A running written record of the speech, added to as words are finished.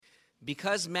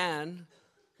Because man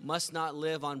must not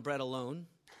live on bread alone,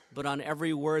 but on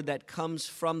every word that comes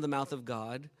from the mouth of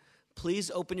God, please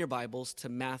open your Bibles to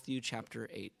Matthew chapter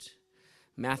 8.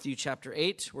 Matthew chapter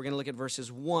 8, we're going to look at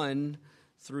verses 1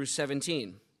 through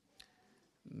 17.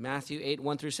 Matthew 8,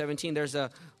 1 through 17. There's a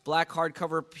black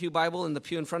hardcover pew Bible in the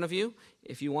pew in front of you.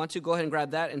 If you want to, go ahead and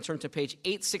grab that and turn to page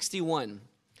 861.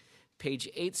 Page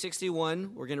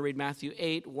 861, we're going to read Matthew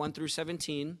 8, 1 through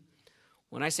 17.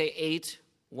 When I say 8,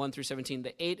 1 through 17,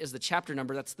 the 8 is the chapter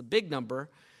number, that's the big number,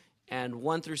 and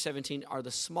 1 through 17 are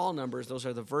the small numbers, those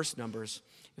are the verse numbers,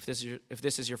 if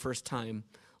this is your first time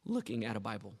looking at a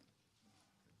Bible.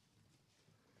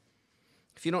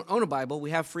 If you don't own a Bible,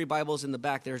 we have free Bibles in the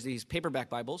back. There's these paperback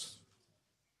Bibles.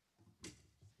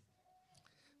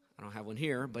 I don't have one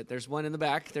here, but there's one in the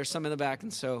back. There's some in the back,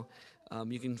 and so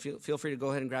you can feel free to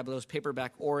go ahead and grab those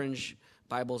paperback orange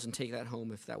Bibles and take that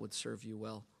home if that would serve you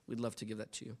well. We'd love to give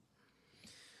that to you.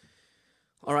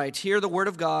 All right, hear the word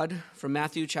of God from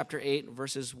Matthew chapter 8,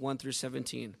 verses 1 through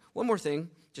 17. One more thing,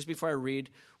 just before I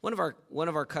read, one of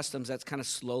our customs that's kind of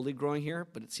slowly growing here,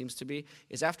 but it seems to be,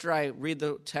 is after I read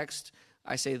the text,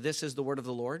 I say, "This is the word of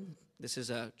the Lord." This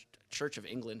is a Church of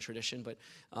England tradition, but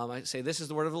I say, "This is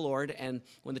the word of the Lord." And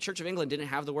when the Church of England didn't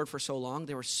have the word for so long,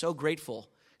 they were so grateful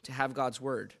to have God's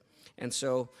word. And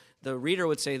so the reader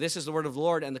would say, "This is the word of the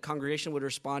Lord," and the congregation would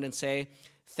respond and say,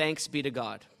 "Thanks be to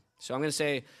God." So I'm going to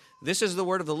say, "This is the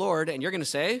word of the Lord," and you're going to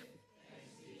say?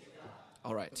 Thanks be to God.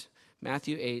 All right.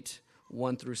 Matthew 8,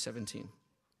 1 through 17.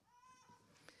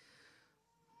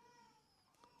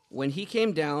 When he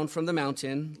came down from the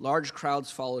mountain, large crowds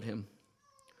followed him.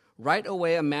 Right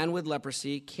away, a man with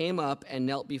leprosy came up and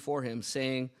knelt before him,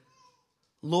 saying,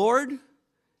 "Lord,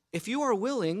 if you are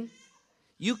willing,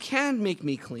 you can make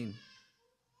me clean."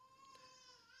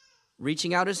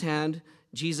 Reaching out his hand,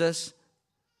 Jesus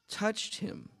touched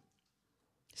him,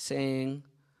 saying,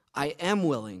 "I am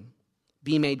willing,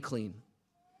 be made clean."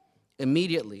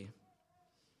 Immediately,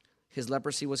 his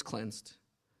leprosy was cleansed.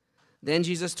 Then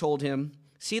Jesus told him,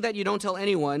 "See that you don't tell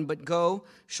anyone, but go,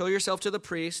 show yourself to the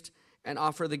priest, and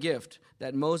offer the gift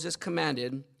that Moses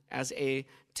commanded as a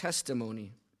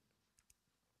testimony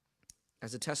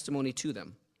to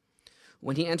them."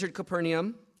 When he entered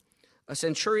Capernaum, a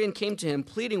centurion came to him,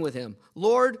 pleading with him,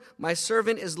 "Lord, my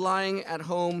servant is lying at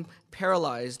home,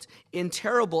 paralyzed, in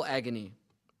terrible agony."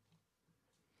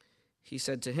 He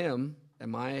said to him,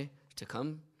 "Am I to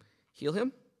come heal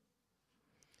him?"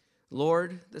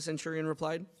 "Lord," the centurion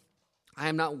replied, "I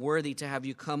am not worthy to have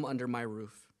you come under my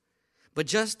roof, but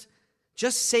just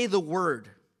say the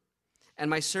word, and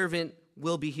my servant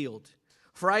will be healed.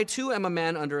 For I too am a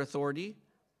man under authority,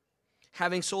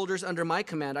 having soldiers under my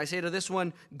command. I say to this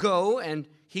one, 'Go,' and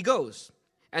he goes,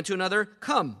 and to another,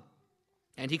 'Come,'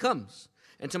 and he comes,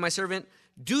 and to my servant,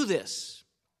 'Do this,'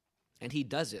 and he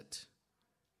does it."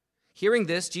 Hearing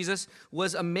this, Jesus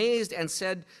was amazed and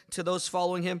said to those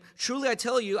following him, "Truly I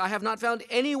tell you, I have not found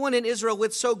anyone in Israel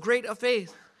with so great a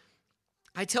faith.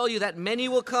 I tell you that many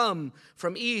will come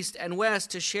from east and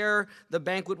west to share the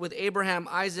banquet with Abraham,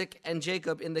 Isaac, and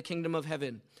Jacob in the kingdom of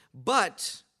heaven.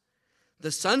 But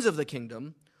the sons of the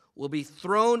kingdom will be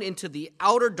thrown into the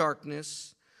outer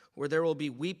darkness, where there will be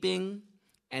weeping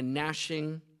and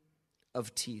gnashing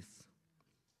of teeth."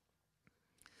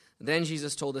 Then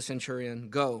Jesus told the centurion,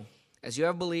 "Go, as you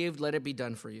have believed, let it be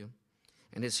done for you."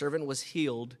 And his servant was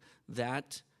healed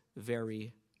that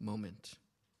very moment.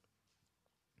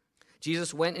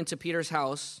 Jesus went into Peter's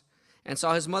house and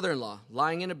saw his mother-in-law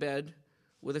lying in a bed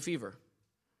with a fever.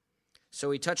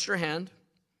 So he touched her hand,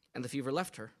 and the fever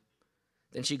left her.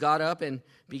 Then she got up and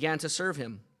began to serve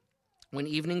him. When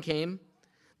evening came,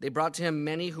 they brought to him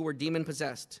many who were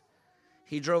demon-possessed.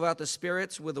 He drove out the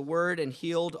spirits with a word and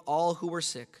healed all who were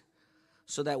sick,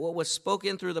 so that what was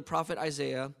spoken through the prophet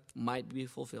Isaiah might be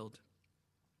fulfilled.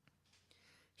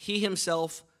 He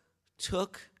himself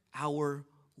took our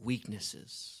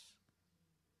weaknesses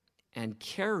and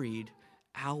carried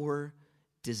our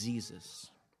diseases.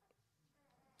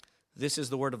 This is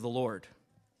the word of the Lord.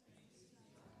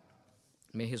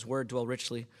 May his word dwell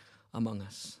richly among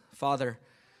us. Father,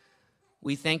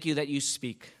 we thank you that you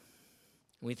speak.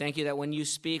 We thank you that when you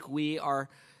speak, we are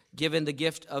given the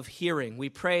gift of hearing. We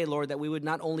pray, Lord, that we would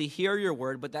not only hear your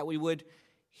word, but that we would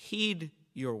heed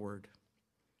your word.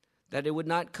 That it would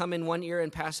not come in one ear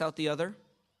and pass out the other.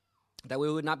 That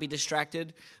we would not be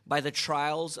distracted by the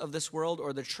trials of this world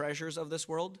or the treasures of this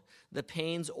world, the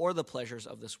pains or the pleasures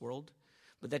of this world,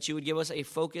 but that you would give us a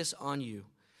focus on you.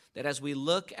 That as we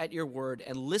look at your word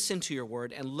and listen to your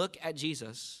word and look at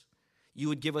Jesus, you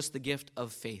would give us the gift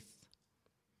of faith,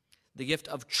 the gift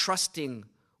of trusting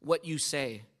what you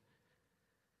say,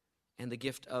 and the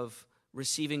gift of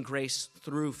receiving grace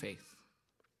through faith.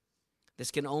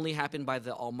 This can only happen by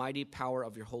the almighty power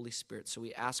of your Holy Spirit. So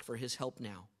we ask for his help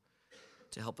now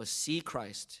to help us see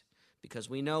Christ, because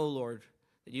we know, Lord,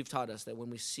 that you've taught us that when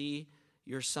we see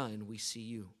your Son, we see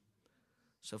you.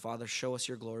 So, Father, show us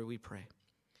your glory, we pray.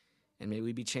 And may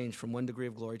we be changed from one degree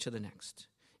of glory to the next.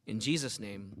 In Jesus'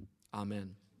 name,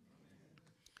 amen.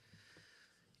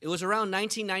 It was around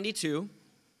 1992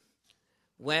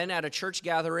 when, at a church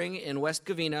gathering in West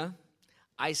Covina,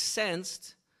 I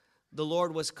sensed the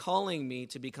Lord was calling me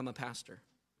to become a pastor.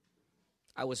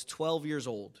 I was 12 years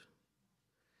old.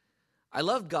 I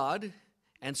loved God,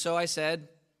 and so I said,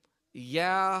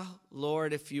 yeah,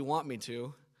 Lord, if you want me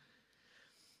to.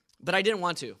 But I didn't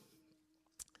want to.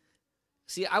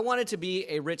 See, I wanted to be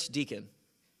a rich deacon,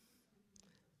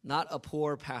 not a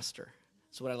poor pastor.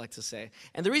 That's what I like to say.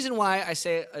 And the reason why I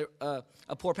say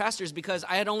a poor pastor is because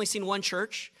I had only seen one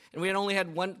church, and we had only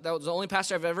had one. That was the only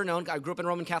pastor I've ever known. I grew up in a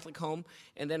Roman Catholic home,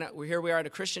 and then here we are at a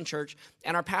Christian church,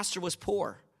 and our pastor was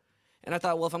poor. And I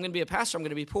thought, well, if I'm going to be a pastor, I'm going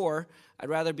to be poor. I'd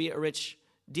rather be a rich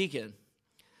deacon.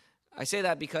 I say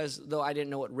that because, though I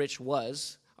didn't know what rich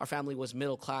was, our family was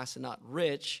middle class and not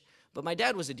rich, but my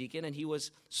dad was a deacon, and he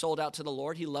was sold out to the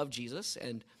Lord. He loved Jesus,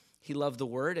 and he loved the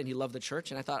Word, and he loved the church.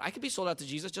 And I thought, I could be sold out to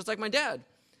Jesus just like my dad,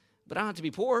 but I don't have to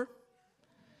be poor.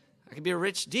 I could be a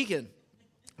rich deacon,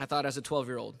 I thought, as a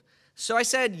 12-year-old. So I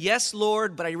said, yes,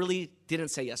 Lord, but I really didn't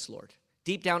say yes, Lord.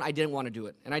 Deep down, I didn't want to do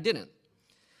it, and I didn't.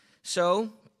 So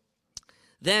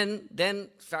then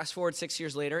fast forward 6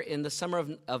 years later, in the summer of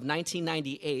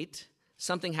 1998,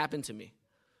 something happened to me.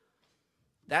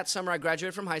 That summer, I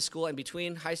graduated from high school, and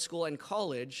between high school and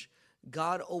college,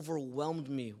 God overwhelmed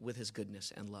me with his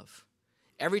goodness and love.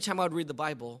 Every time I would read the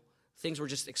Bible, things were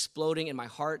just exploding in my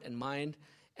heart and mind,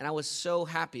 and I was so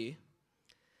happy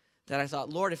that I thought,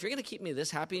 Lord, if you're going to keep me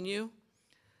this happy in you,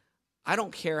 I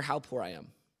don't care how poor I am.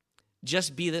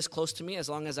 Just be this close to me as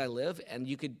long as I live, and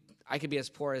I could be as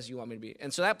poor as you want me to be.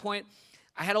 And so at that point,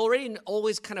 I had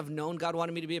always kind of known God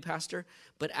wanted me to be a pastor,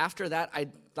 but after that, I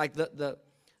like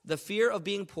the fear of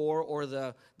being poor, or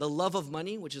the love of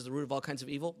money, which is the root of all kinds of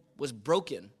evil, was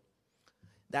broken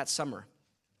that summer.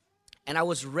 And I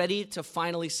was ready to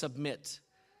finally submit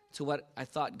to what I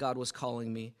thought God was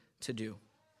calling me to do.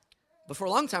 But for a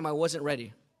long time, I wasn't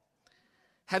ready.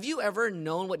 Have you ever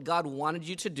known what God wanted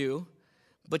you to do,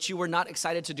 but you were not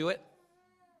excited to do it?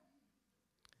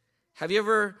 Have you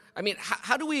ever,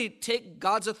 how do we take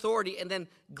God's authority and then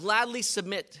gladly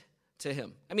submit to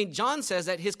him? John says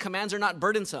that his commands are not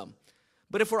burdensome.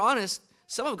 But if we're honest,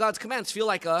 some of God's commands feel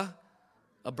like a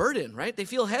burden, right? They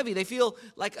feel heavy. They feel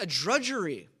like a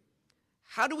drudgery.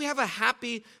 How do we have a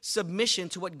happy submission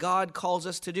to what God calls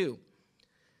us to do?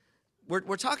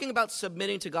 We're talking about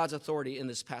submitting to God's authority in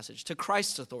this passage, to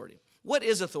Christ's authority. What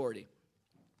is authority?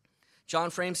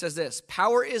 John Frame says this: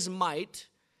 power is might,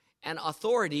 and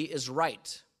authority is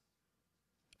right.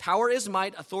 Power is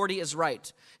might, authority is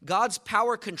right. God's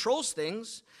power controls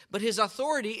things, but his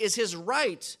authority is his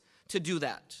right to do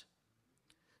that.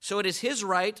 So it is his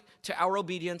right to our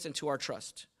obedience and to our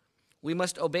trust. We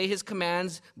must obey his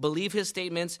commands, believe his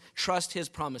statements, trust his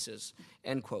promises.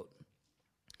 End quote.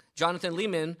 Jonathan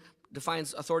Leeman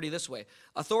defines authority this way: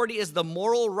 authority is the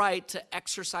moral right to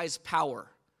exercise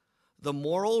power. The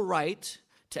moral right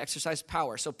to exercise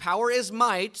power. So power is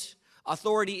might,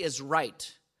 authority is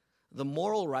right. The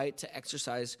moral right to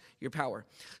exercise your power.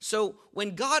 So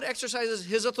when God exercises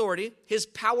his authority, his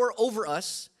power over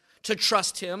us, to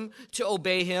trust him, to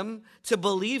obey him, to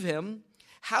believe him,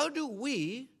 how do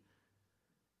we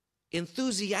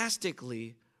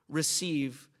enthusiastically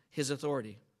receive his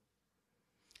authority?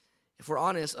 If we're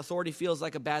honest, authority feels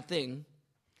like a bad thing,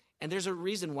 and there's a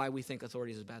reason why we think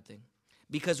authority is a bad thing.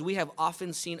 Because we have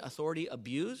often seen authority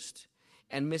abused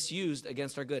and misused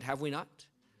against our good, have we not?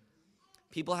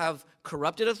 People have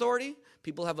corrupted authority.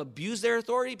 People have abused their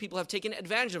authority. People have taken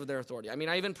advantage of their authority.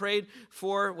 I even prayed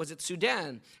for,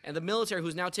 Sudan and the military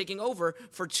who's now taking over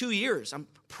for 2 years. I'm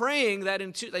praying that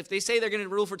if they say they're going to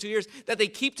rule for 2 years, that they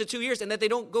keep to 2 years and that they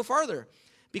don't go farther.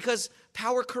 Because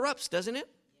power corrupts, doesn't it?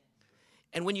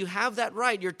 And when you have that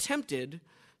right, you're tempted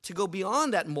to go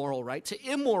beyond that moral right to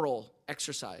immoral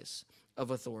exercise of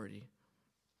authority.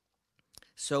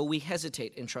 So we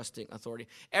hesitate in trusting authority.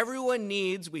 Everyone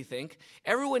needs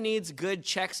good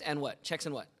checks and what? Checks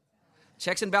and what?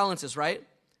 Checks and balances, right?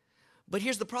 But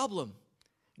here's the problem.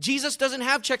 Jesus doesn't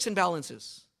have checks and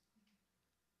balances.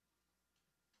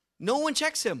 No one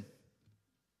checks him.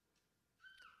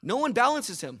 No one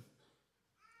balances him.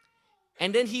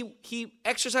 And then he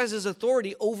exercises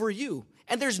authority over you.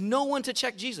 And there's no one to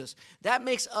check Jesus. That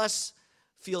makes us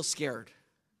feel scared.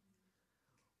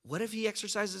 What if he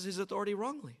exercises his authority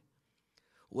wrongly?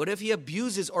 What if he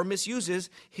abuses or misuses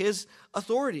his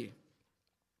authority?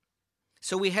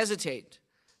 So we hesitate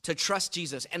to trust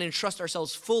Jesus and entrust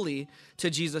ourselves fully to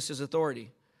Jesus'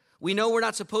 authority. We know we're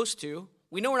not supposed to.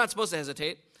 We know we're not supposed to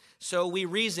hesitate. So we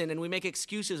reason and we make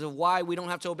excuses of why we don't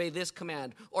have to obey this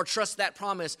command or trust that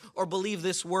promise or believe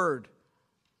this word.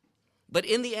 But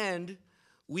in the end,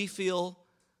 we feel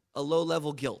a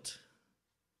low-level guilt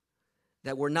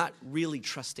that we're not really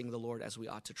trusting the Lord as we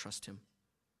ought to trust him.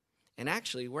 And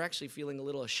actually, we're actually feeling a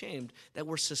little ashamed that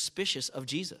we're suspicious of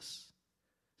Jesus.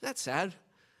 Isn't that sad?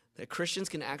 That Christians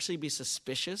can actually be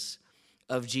suspicious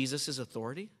of Jesus'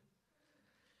 authority?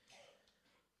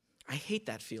 I hate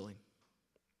that feeling.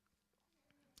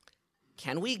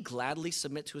 Can we gladly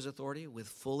submit to his authority with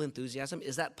full enthusiasm?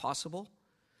 Is that possible?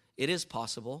 It is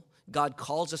possible. God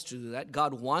calls us to do that.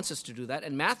 God wants us to do that.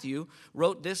 And Matthew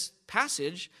wrote this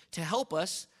passage to help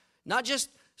us not just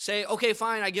say, okay,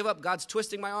 fine, I give up. God's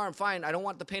twisting my arm. Fine, I don't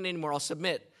want the pain anymore. I'll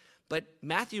submit. But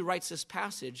Matthew writes this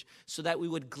passage so that we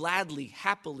would gladly,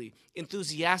 happily,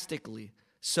 enthusiastically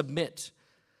submit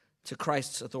to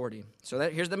Christ's authority. So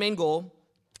here's the main goal.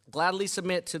 Gladly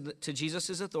submit to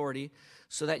Jesus' authority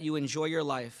so that you enjoy your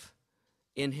life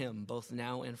in him, both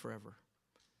now and forever.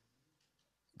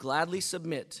 Gladly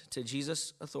submit to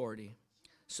Jesus' authority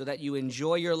so that you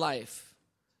enjoy your life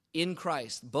in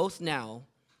Christ, both now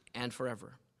and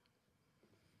forever.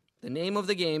 The name of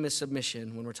the game is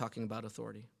submission when we're talking about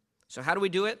authority. So how do we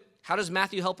do it? How does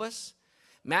Matthew help us?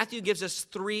 Matthew gives us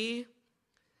 3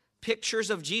 pictures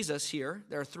of Jesus here.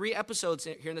 There are 3 episodes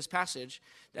here in this passage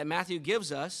that Matthew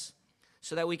gives us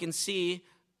so that we can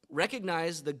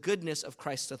recognize the goodness of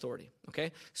Christ's authority,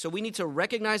 okay? So we need to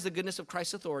recognize the goodness of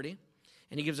Christ's authority,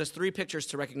 and he gives us 3 pictures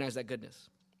to recognize that goodness.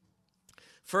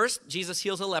 First, Jesus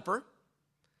heals a leper.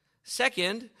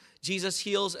 Second, Jesus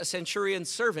heals a centurion's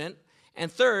servant. And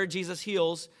third, Jesus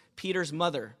heals Peter's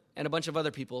mother and a bunch of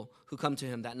other people who come to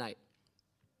him that night.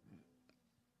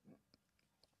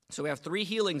 So we have 3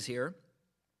 healings here.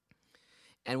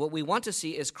 And what we want to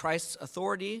see is Christ's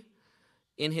authority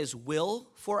in his will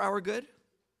for our good.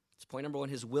 That's point number 1,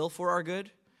 his will for our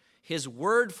good, his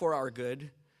word for our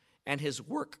good, and his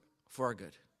work for our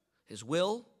good. His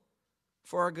will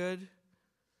for our good,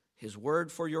 his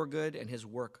word for your good, and his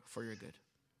work for your good.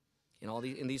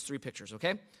 In these 3 pictures,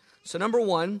 okay? So number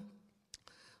 1,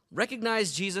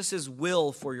 recognize Jesus'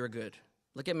 will for your good.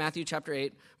 Look at Matthew chapter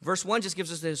 8. Verse 1 just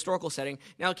gives us the historical setting.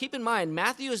 Now keep in mind,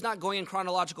 Matthew is not going in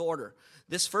chronological order.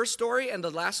 This first story and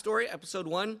the last story, episode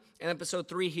 1 and episode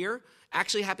 3 here,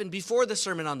 actually happened before the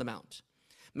Sermon on the Mount.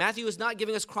 Matthew is not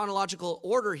giving us chronological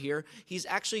order here. He's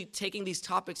actually taking these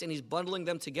topics and he's bundling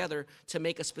them together to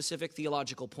make a specific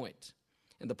theological point.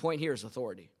 And the point here is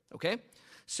authority, okay?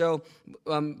 So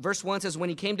verse 1 says, when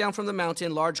he came down from the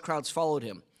mountain, large crowds followed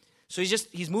him. So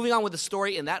he's moving on with the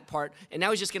story in that part, and now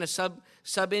he's just going to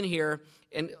sub in here,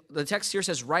 and the text here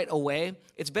says right away.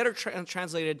 It's better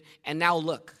translated, and now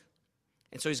look.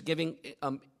 And so he's giving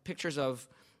pictures of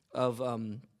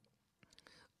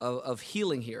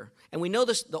healing here. And we know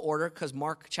the order because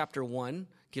Mark chapter 1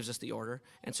 gives us the order,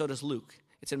 and so does Luke.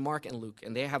 It's in Mark and Luke,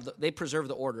 and they preserve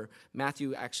the order.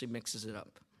 Matthew actually mixes it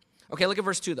up. Okay, look at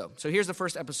verse 2, though. So here's the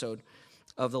first episode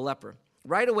of the leper.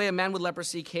 Right away, a man with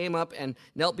leprosy came up and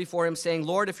knelt before him, saying,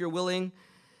 Lord, if you're willing,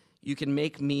 you can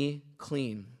make me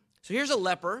clean. So here's a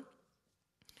leper.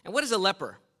 And what is a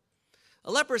leper?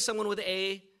 A leper is someone with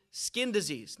a skin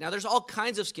disease. Now, there's all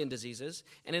kinds of skin diseases.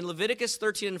 And in Leviticus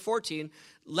 13 and 14,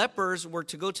 lepers were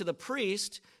to go to the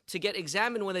priest to get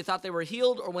examined when they thought they were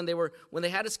healed or when they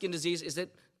had a skin disease.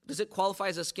 Does it qualify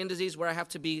as a skin disease where I have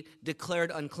to be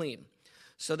declared unclean?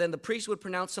 So then the priest would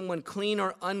pronounce someone clean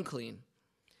or unclean.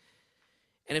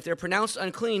 And if they're pronounced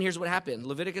unclean, here's what happened.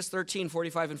 Leviticus 13,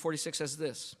 45 and 46 says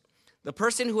this. The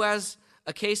person who has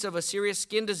a case of a serious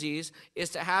skin disease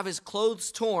is to have his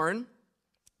clothes torn.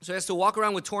 So he has to walk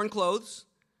around with torn clothes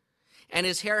and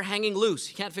his hair hanging loose.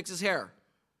 He can't fix his hair.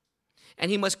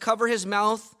 And he must cover his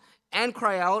mouth and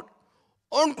cry out,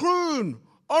 unclean,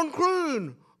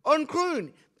 unclean,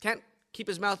 unclean. Can't keep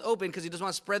his mouth open because he doesn't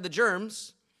want to spread the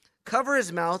germs. Cover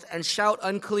his mouth and shout,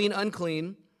 unclean,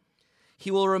 unclean.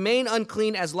 He will remain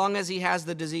unclean as long as he has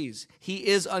the disease. He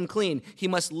is unclean. He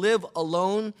must live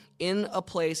alone in a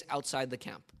place outside the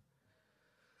camp.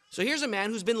 So here's a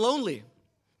man who's been lonely.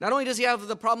 Not only does he have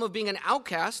the problem of being an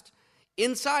outcast,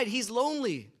 inside he's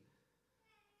lonely.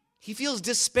 He feels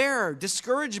despair,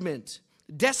 discouragement,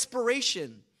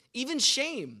 desperation, even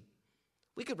shame.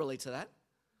 We could relate to that.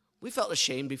 We felt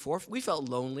ashamed before. We felt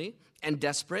lonely and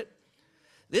desperate.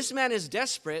 This man is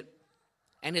desperate,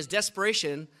 and his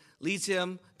desperation leads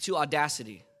him to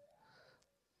audacity.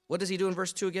 What does he do in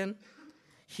verse 2 again?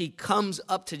 He comes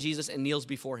up to Jesus and kneels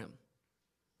before him.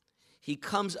 He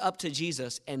comes up to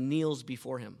Jesus and kneels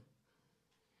before him.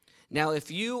 Now,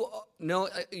 if you know,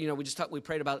 we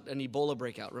prayed about an Ebola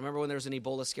breakout. Remember when there was an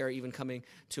Ebola scare even coming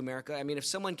to America? I mean, if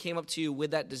someone came up to you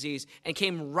with that disease and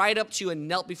came right up to you and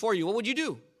knelt before you, what would you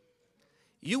do?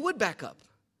 You would back up.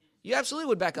 You absolutely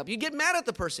would back up. You'd get mad at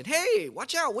the person. Hey,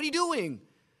 watch out. What are you doing?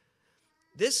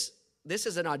 This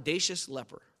is an audacious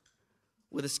leper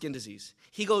with a skin disease.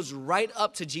 He goes right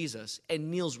up to Jesus and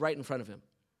kneels right in front of him.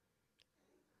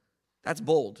 That's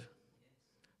bold.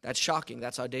 That's shocking.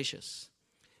 That's audacious.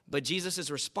 But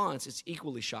Jesus' response is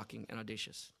equally shocking and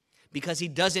audacious because he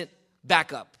doesn't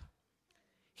back up.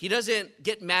 He doesn't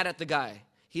get mad at the guy.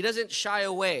 He doesn't shy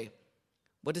away.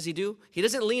 What does he do? He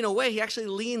doesn't lean away. He actually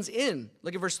leans in.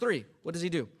 Look at verse 3. What does he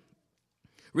do?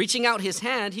 Reaching out his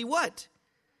hand, he what?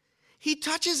 He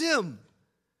touches him.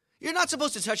 You're not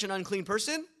supposed to touch an unclean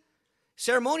person.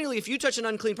 Ceremonially, if you touch an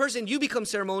unclean person, you become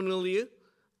ceremonially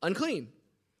unclean.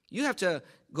 You have to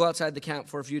go outside the camp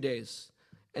for a few days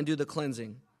and do the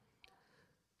cleansing.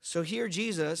 So here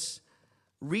Jesus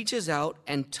reaches out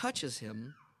and touches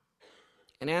him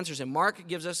and answers him. Mark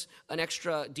gives us an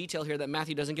extra detail here that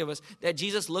Matthew doesn't give us, that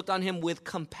Jesus looked on him with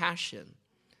compassion.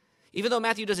 Even though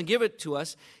Matthew doesn't give it to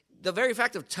us, the very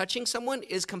fact of touching someone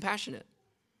is compassionate.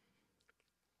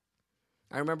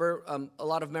 I remember a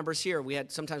lot of members here.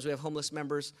 Sometimes we have homeless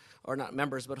members, or not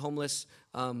members, but homeless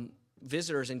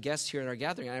visitors and guests here in our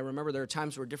gathering. And I remember there are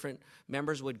times where different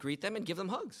members would greet them and give them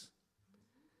hugs.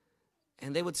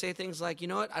 And they would say things like, you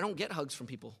know what, I don't get hugs from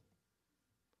people.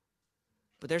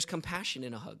 But there's compassion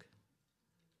in a hug.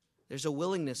 There's a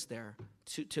willingness there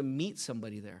to meet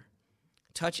somebody there.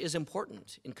 Touch is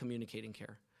important in communicating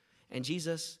care. And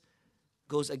Jesus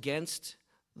goes against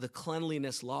the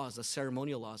cleanliness laws, the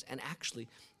ceremonial laws, and actually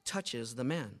touches the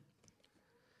man.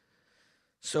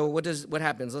 So what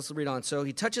happens? Let's read on. So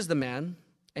he touches the man,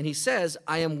 and he says,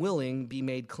 I am willing, be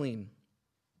made clean.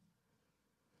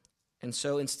 And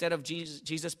so instead of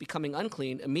Jesus becoming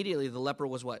unclean, immediately the leper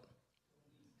was what?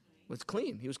 Was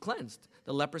clean. He was cleansed.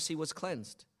 The leprosy was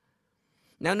cleansed.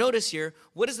 Now notice here,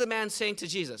 what is the man saying to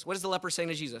Jesus? What is the leper saying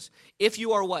to Jesus? If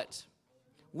you are what?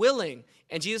 Willing.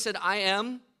 And Jesus said, I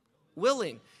am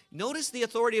willing. Notice the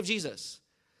authority of Jesus.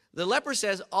 The leper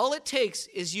says, all it takes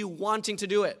is you wanting to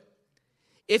do it.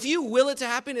 If you will it to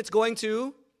happen, it's going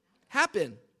to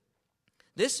happen.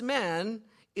 This man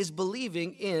is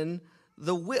believing in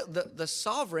the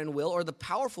sovereign will or the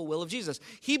powerful will of Jesus.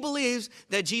 He believes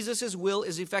that Jesus' will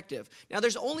is effective. Now,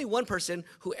 there's only one person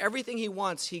who everything he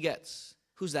wants, he gets.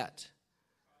 Who's that?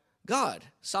 God.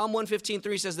 Psalm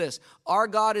 115:3 says this, our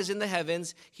God is in the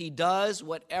heavens. He does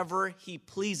whatever he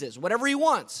pleases, whatever he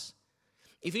wants.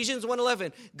 Ephesians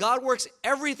 1:11, God works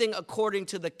everything according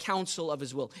to the counsel of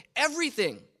his will.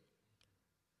 Everything.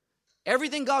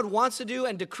 Everything God wants to do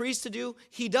and decrees to do,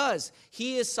 he does.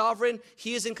 He is sovereign.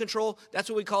 He is in control. That's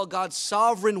what we call God's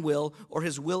sovereign will or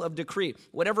his will of decree.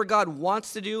 Whatever God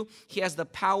wants to do, he has the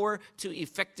power to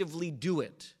effectively do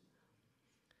it.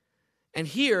 And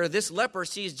here, this leper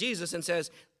sees Jesus and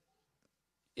says,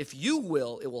 if you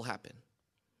will, it will happen.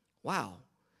 Wow.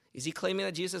 Is he claiming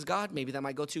that Jesus is God? Maybe that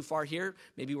might go too far here.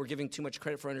 Maybe we're giving too much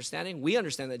credit for understanding. We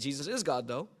understand that Jesus is God,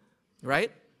 though,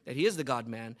 right? That he is the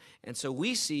God-man. And so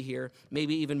we see here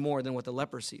maybe even more than what the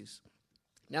leper sees.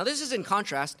 Now, this is in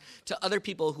contrast to other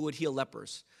people who would heal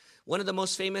lepers. One of the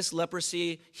most famous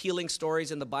leprosy healing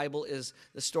stories in the Bible is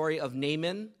the story of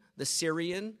Naaman, the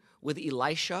Syrian, with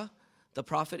Elisha, the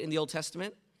prophet in the Old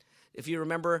Testament. If you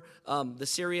remember, the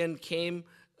Syrian came,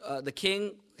 the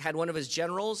king had one of his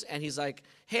generals, and he's like,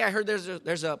 hey, I heard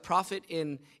there's a prophet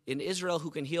in Israel who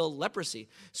can heal leprosy.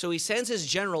 So he sends his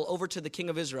general over to the king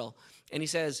of Israel, and he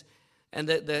says, and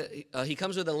he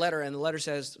comes with a letter, and the letter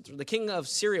says, the king of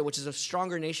Syria, which is a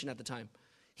stronger nation at the time,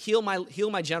 heal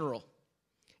my general.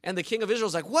 And the king of Israel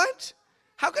is like, what?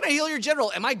 How can I heal your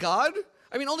general? Am I God?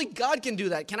 I mean, only God can do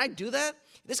that. Can I do that?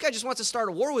 This guy just wants to start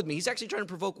a war with me. He's actually trying to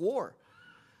provoke war.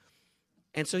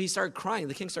 And so he started crying.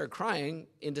 The king started crying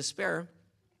in despair.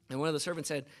 And one of the servants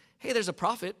said, hey, there's a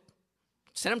prophet.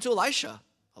 Send him to Elisha.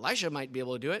 Elisha might be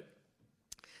able to do it.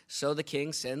 So the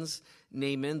king sends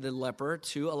Naaman, the leper,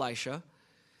 to Elisha.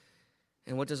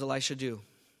 And what does Elisha do?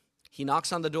 He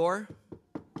knocks on the door.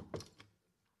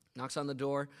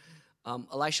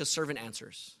 Elisha's servant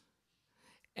answers.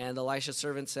 And Elisha's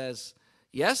servant says,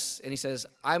 yes. And he says,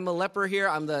 I'm a leper here.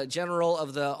 I'm the general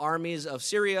of the armies of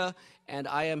Syria. And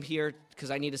I am here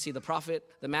because I need to see the prophet,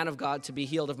 the man of God, to be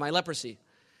healed of my leprosy.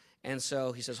 And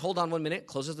so he says, hold on 1 minute,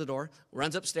 closes the door,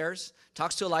 runs upstairs,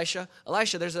 talks to Elisha.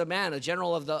 Elisha, there's a man, a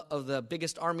general of the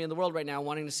biggest army in the world right now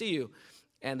wanting to see you.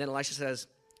 And then Elisha says,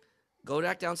 go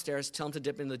back downstairs, tell him to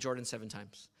dip into the Jordan 7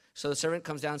 times. So the servant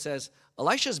comes down and says,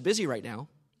 Elisha's busy right now,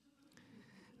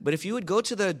 but if you would go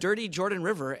to the dirty Jordan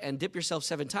River and dip yourself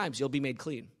 7 times, you'll be made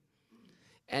clean.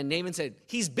 And Naaman said,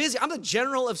 he's busy. I'm the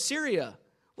general of Syria.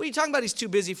 What are you talking about? He's too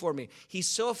busy for me. He's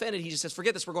so offended, he just says,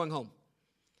 forget this, we're going home.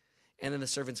 And then the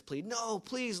servants plead, no,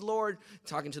 please, Lord,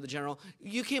 talking to the general,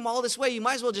 you came all this way. You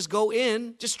might as well just go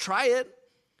in. Just try it.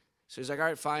 So he's like, all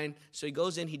right, fine. So he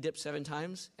goes in, he dips 7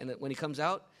 times. And when he comes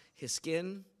out, his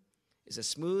skin is as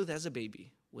smooth as a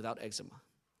baby without eczema.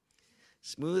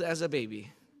 Smooth as a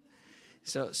baby.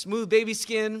 So smooth baby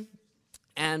skin.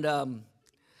 And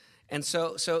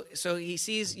so he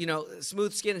sees,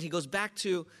 smooth skin, and he goes back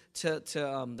to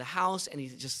the house, and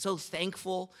he's just so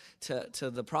thankful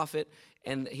to the prophet.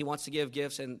 And he wants to give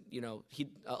gifts, and,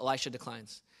 Elisha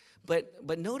declines.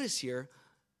 But notice here,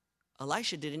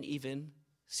 Elisha didn't even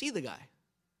see the guy.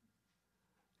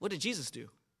 What did Jesus do?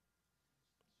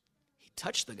 He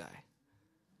touched the guy.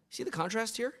 See the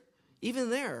contrast here?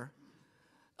 Even there,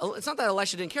 it's not that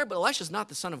Elisha didn't care, but Elisha's not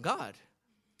the Son of God.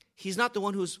 He's not the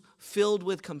one who's filled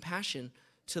with compassion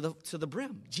to the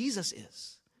brim. Jesus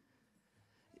is.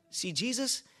 See,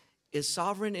 Jesus is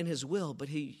sovereign in his will, but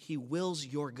he wills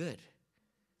your good.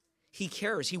 He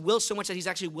cares. He wills so much that he's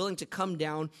actually willing to come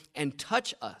down and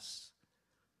touch us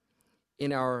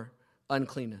in our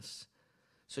uncleanness.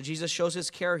 So Jesus shows his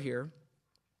care here.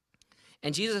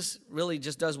 And Jesus really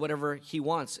just does whatever he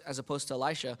wants, as opposed to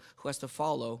Elisha, who has to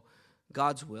follow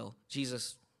God's will.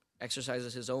 Jesus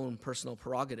exercises his own personal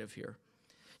prerogative here.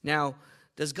 Now,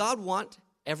 does God want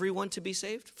everyone to be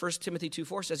saved? 1 Timothy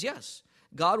 2:4 says yes.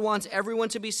 God wants everyone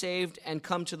to be saved and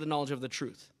come to the knowledge of the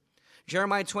truth.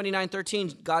 Jeremiah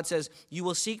 29:13, God says, you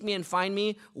will seek me and find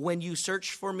me when you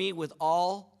search for me with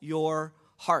all your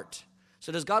heart.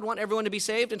 So does God want everyone to be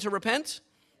saved and to repent?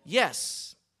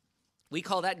 Yes. We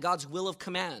call that God's will of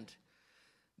command.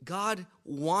 God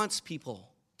wants people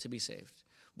to be saved.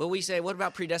 But we say, what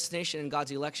about predestination and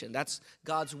God's election? That's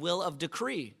God's will of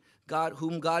decree,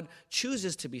 whom God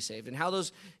chooses to be saved. And how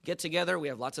those get together, we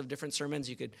have lots of different sermons.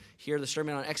 You could hear the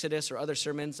sermon on Exodus or other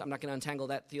sermons. I'm not going to untangle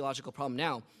that theological problem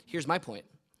now. Here's my point.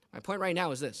 My point right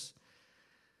now is this.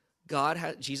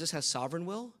 Jesus has sovereign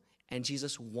will, and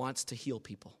Jesus wants to heal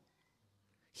people.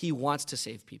 He wants to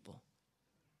save people.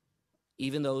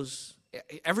 Even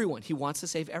everyone. He wants to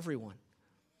save everyone.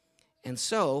 And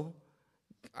so,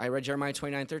 I read Jeremiah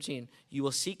 29:13. You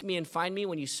will seek me and find me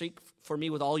when you seek for me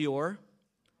with all your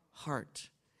heart.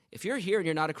 If you're here and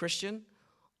you're not a Christian,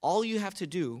 all you have to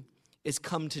do is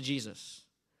come to Jesus.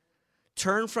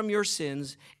 Turn from your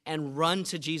sins and run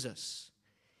to Jesus.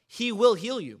 He will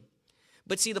heal you.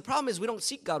 But see, the problem is we don't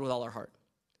seek God with all our heart.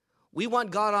 We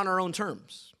want God on our own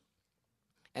terms.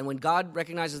 And when God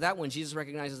recognizes that, when Jesus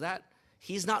recognizes that,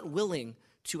 he's not willing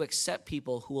to accept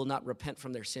people who will not repent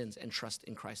from their sins and trust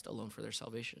in Christ alone for their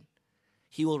salvation.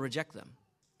 He will reject them.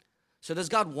 So does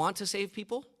God want to save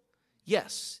people?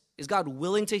 Yes. Is God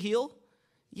willing to heal?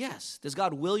 Yes. Does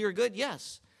God will your good?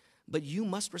 Yes. But you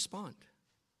must respond.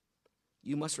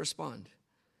 You must respond.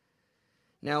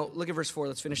 Now, look at verse 4.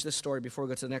 Let's finish this story before we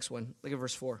go to the next one. Look at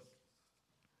verse 4.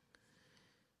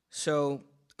 So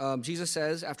Jesus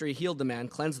says, after he healed the man,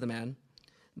 cleansed the man,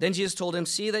 then Jesus told him,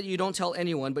 see that you don't tell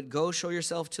anyone, but go show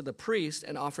yourself to the priest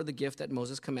and offer the gift that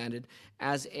Moses commanded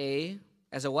as a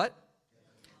what?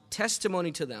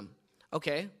 Testimony to them.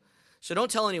 Okay, so don't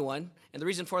tell anyone. And the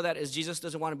reason for that is Jesus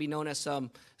doesn't want to be known as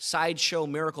some sideshow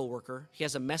miracle worker. He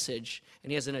has a message,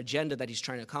 and he has an agenda that he's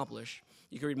trying to accomplish.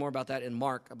 You can read more about that in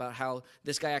Mark, about how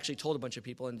this guy actually told a bunch of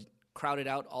people and crowded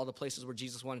out all the places where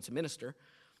Jesus wanted to minister.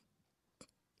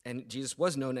 And Jesus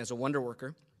was known as a wonder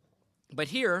worker. But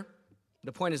here,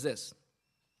 the point is this.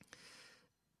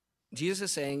 Jesus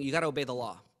is saying you got to obey the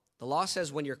law. The law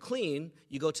says when you're clean,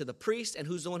 you go to the priest, and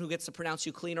who's the one who gets to pronounce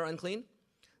you clean or unclean?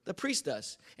 The priest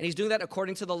does. And he's doing that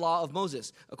according to the law of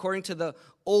Moses, according to the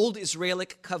old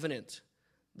Israelic covenant,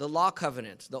 the law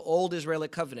covenant, the old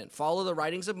Israelic covenant. Follow the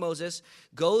writings of Moses,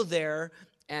 go there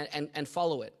and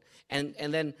follow it. And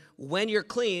then when you're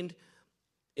cleaned,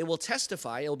 it will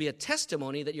testify, it will be a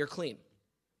testimony that you're clean.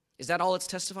 Is that all it's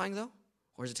testifying, though?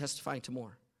 Or is it testifying to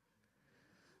more?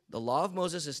 The law of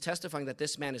Moses is testifying that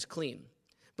this man is clean.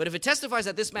 But if it testifies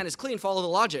that this man is clean, follow the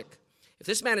logic. If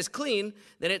this man is clean,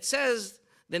 then it says,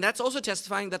 then that's also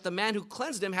testifying that the man who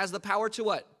cleansed him has the power to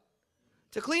what?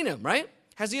 To clean him, right?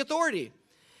 Has the authority.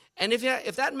 And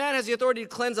if that man has the authority to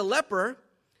cleanse a leper,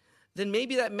 then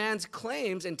maybe that man's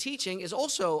claims and teaching is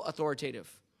also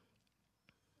authoritative.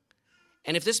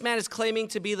 And if this man is claiming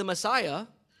to be the Messiah,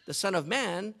 the Son of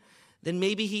Man, then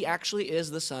maybe he actually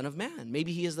is the Son of Man.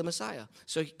 Maybe he is the Messiah.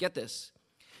 So get this.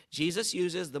 Jesus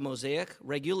uses the Mosaic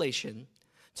regulation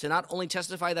to not only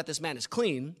testify that this man is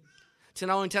clean, to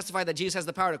not only testify that Jesus has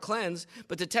the power to cleanse,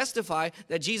 but to testify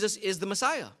that Jesus is the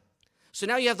Messiah. So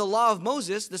now you have the law of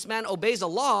Moses. This man obeys a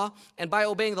law, and by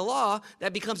obeying the law,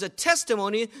 that becomes a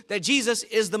testimony that Jesus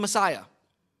is the Messiah.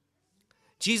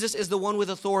 Jesus is the one with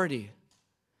authority.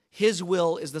 His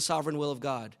will is the sovereign will of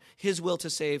God. His will to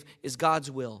save is God's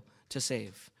will to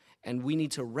save. And we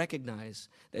need to recognize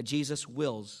that Jesus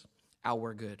wills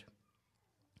our good.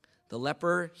 The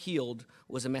leper healed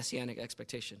was a messianic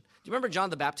expectation. Do you remember John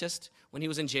the Baptist when he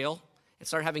was in jail and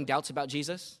started having doubts about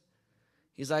Jesus?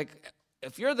 He's like,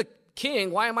 if you're the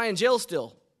king, why am I in jail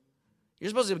still? You're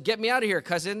supposed to get me out of here,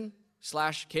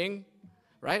 cousin/king,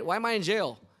 right? Why am I in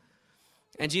jail?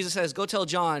 And Jesus says, go tell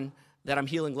John that I'm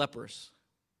healing lepers.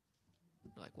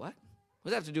 You're like, what? What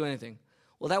does that have to do with anything?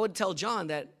 Well, that would tell John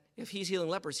that if he's healing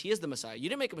lepers, he is the Messiah. You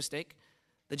didn't make a mistake.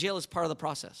 The jail is part of the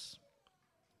process.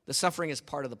 The suffering is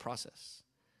part of the process.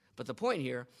 But the point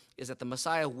here is that the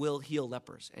Messiah will heal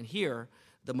lepers. And here,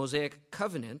 the Mosaic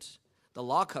covenant, the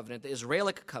law covenant, the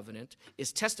Israelic covenant,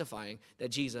 is testifying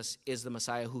that Jesus is the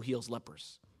Messiah who heals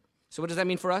lepers. So what does that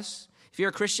mean for us? If you're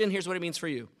a Christian, here's what it means for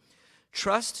you.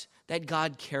 Trust that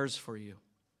God cares for you.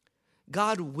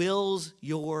 God wills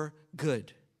your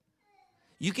good.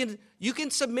 You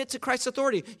can submit to Christ's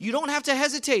authority. You don't have to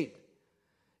hesitate.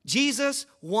 Jesus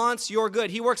wants your good.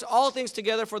 He works all things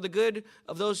together for the good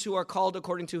of those who are called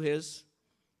according to his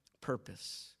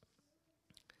purpose.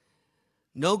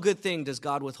 No good thing does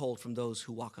God withhold from those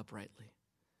who walk uprightly.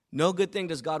 No good thing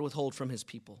does God withhold from his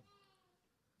people.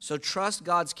 So trust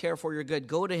God's care for your good.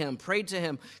 Go to him, pray to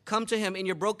him, come to him in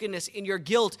your brokenness, in your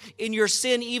guilt, in your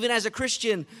sin, even as a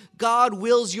Christian. God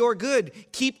wills your good.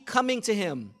 Keep coming to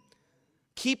him.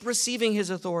 Keep receiving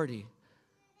his authority.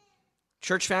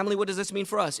 Church family, what does this mean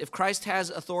for us? If Christ has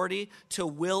authority to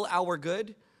will our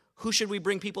good, who should we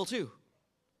bring people to?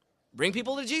 Bring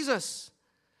people to Jesus.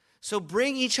 So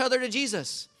bring each other to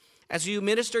Jesus. As you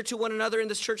minister to one another in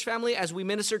this church family, as we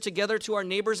minister together to our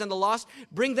neighbors and the lost,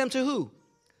 bring them to who?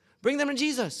 Bring them to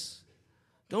Jesus.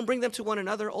 Don't bring them to one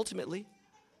another ultimately.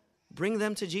 Bring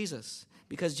them to Jesus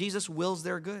because Jesus wills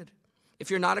their good. If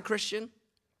you're not a Christian,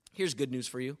 here's good news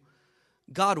for you.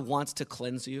 God wants to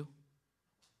cleanse you.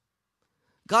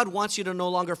 God wants you to no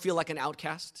longer feel like an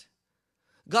outcast.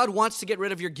 God wants to get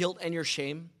rid of your guilt and your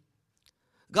shame.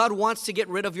 God wants to get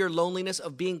rid of your loneliness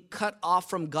of being cut off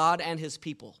from God and his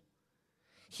people.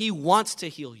 He wants to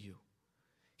heal you.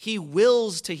 He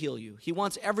wills to heal you. He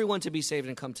wants everyone to be saved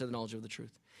and come to the knowledge of the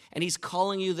truth. And he's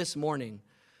calling you this morning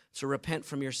to repent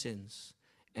from your sins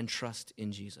and trust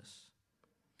in Jesus.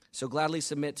 So gladly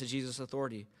submit to Jesus'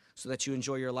 authority so that you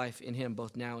enjoy your life in him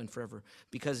both now and forever.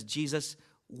 Because Jesus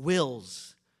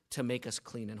wills to make us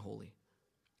clean and holy.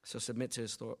 So submit to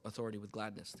his authority with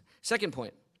gladness. Second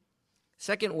point.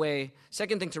 Second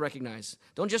thing to recognize.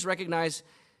 Don't just recognize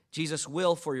Jesus'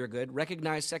 will for your good.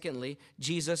 Recognize, secondly,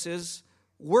 Jesus'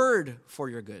 word for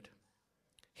your good.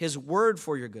 His word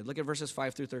for your good. Look at verses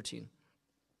 5 through 13.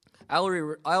 I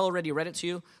already read it to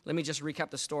you. Let me just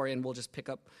recap the story, and we'll just pick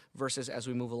up verses as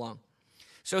we move along.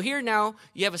 So here now,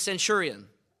 you have a centurion.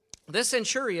 This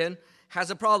centurion has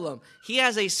a problem. He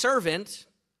has a servant,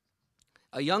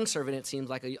 a young servant, it seems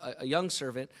like a young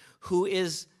servant, who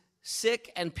is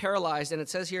sick and paralyzed. And it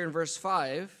says here in verse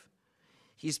 5,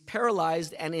 he's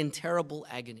paralyzed and in terrible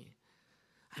agony.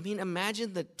 I mean,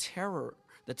 imagine the terror,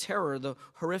 the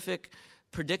horrific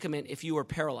predicament if you were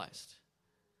paralyzed,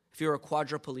 if you were a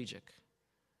quadriplegic.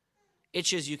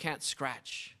 Itches you can't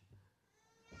scratch.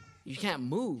 You can't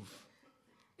move.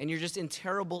 And you're just in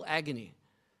terrible agony.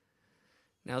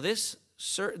 Now, this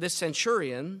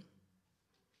centurion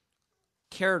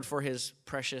cared for his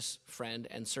precious friend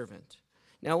and servant.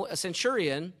 Now, a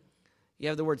centurion, you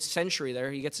have the word century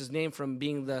there. He gets his name from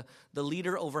being the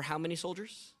leader over how many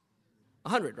soldiers?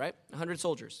 100, right? 100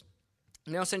 soldiers.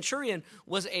 Now, centurion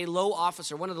was a low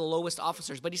officer, one of the lowest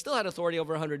officers, but he still had authority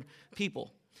over 100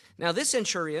 people. Now, this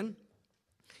centurion,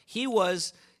 he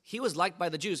was liked by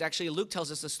the Jews. Actually, Luke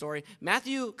tells us the story.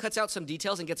 Matthew cuts out some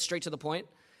details and gets straight to the point,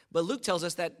 but Luke tells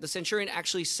us that the centurion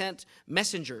actually sent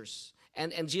messengers,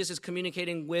 and Jesus is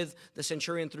communicating with the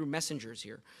centurion through messengers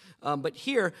here. But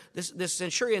here, this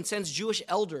centurion sends Jewish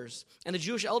elders, and the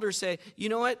Jewish elders say, you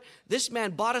know what? This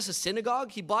man bought us a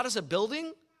synagogue. He bought us a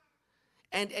building.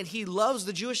 And he loves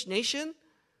the Jewish nation.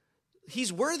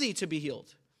 He's worthy to be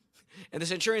healed. And the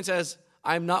centurion says,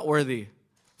 I'm not worthy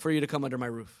for you to come under my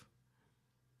roof.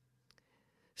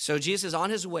 So Jesus is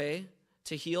on his way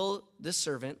to heal this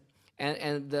servant.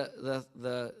 And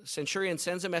the centurion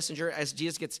sends a messenger as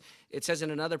Jesus gets, it says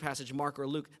in another passage, Mark or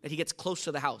Luke, that he gets close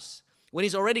to the house. when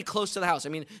he's already close to the house. I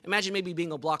mean, imagine maybe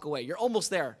being a block away. You're almost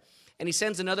there. And he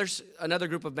sends another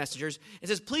group of messengers and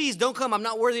says, please don't come. I'm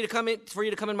not worthy to come in for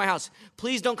you to come in my house.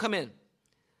 Please don't come in.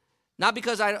 Not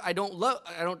because I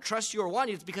don't trust you or want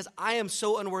you. It's because I am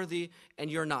so unworthy and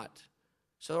you're not.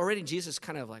 So already Jesus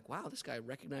kind of like, wow, this guy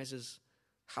recognizes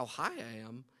how high I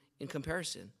am in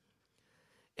comparison.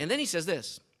 And then he says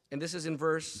this, and this is in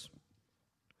verse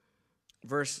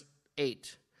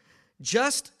 8.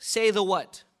 Just say the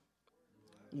what?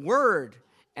 Word,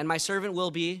 and my servant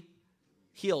will be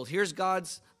healed. Here's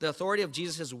the authority of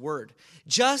Jesus' word.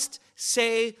 Just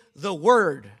say the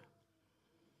word,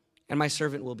 and my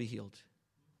servant will be healed.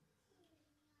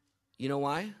 You know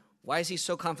why? Why is he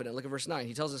so confident? Look at verse 9.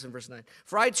 He tells us in verse 9.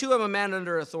 For I too am a man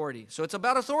under authority. So it's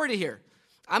about authority here.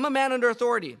 I'm a man under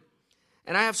authority,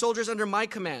 and I have soldiers under my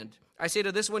command. I say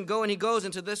to this one, go, and he goes,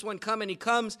 and to this one, come, and he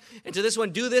comes, and to this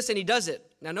one, do this, and he does it.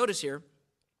 Now notice here,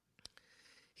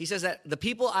 he says that the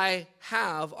people I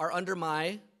have are under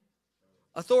my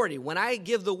authority. When I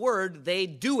give the word, they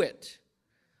do it.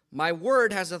 My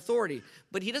word has authority.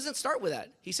 But he doesn't start with that.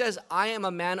 He says, I am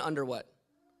a man under what?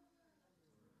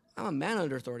 I'm a man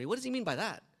under authority. What does he mean by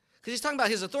that? Because he's talking about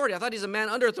his authority. I thought he's a man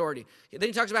under authority. Then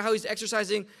he talks about how he's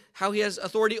exercising, how he has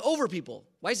authority over people.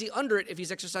 Why is he under it if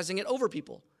he's exercising it over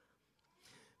people?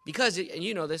 Because, and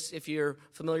you know this if you're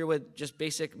familiar with just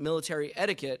basic military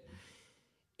etiquette,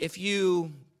 if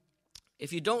you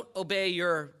don't obey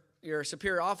your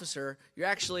superior officer, you're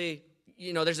actually,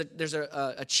 there's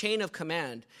a chain of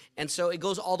command, and so it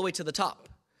goes all the way to the top.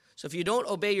 So if you don't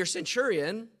obey your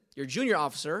centurion, your junior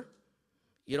officer,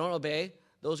 you don't obey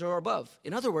those who are above.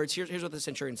 In other words, here's what the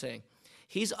centurion's saying.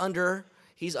 He's under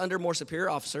more superior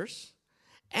officers,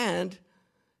 and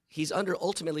he's under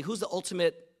ultimately, who's the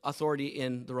ultimate authority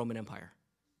in the Roman Empire?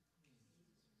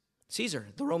 Caesar,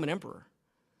 the Roman emperor.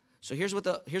 So here's what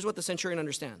the centurion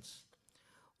understands.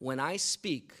 When I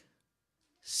speak,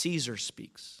 Caesar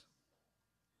speaks.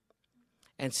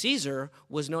 And Caesar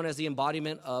was known as the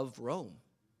embodiment of Rome.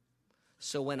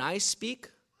 So when I speak,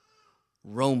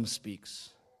 Rome speaks.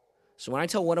 So when I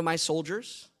tell one of my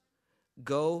soldiers,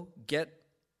 go do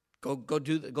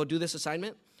this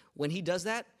assignment, when he does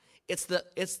that, it's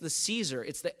the Caesar,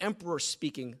 it's the emperor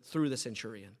speaking through the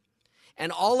centurion.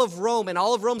 And all of Rome and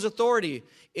all of Rome's authority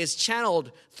is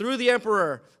channeled through the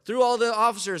emperor, through all the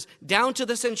officers, down to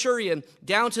the centurion,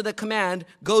 down to the command,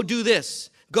 go do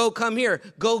this, go come here,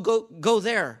 go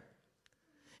there.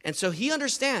 And so he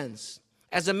understands,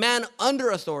 as a man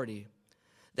under authority,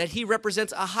 that he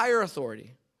represents a higher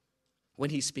authority when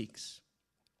he speaks.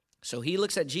 So he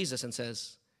looks at Jesus and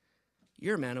says,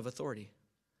 you're a man of authority.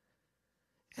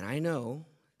 And I know,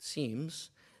 it seems,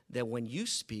 that when you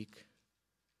speak,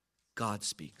 God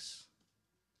speaks.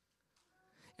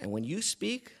 And when you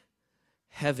speak,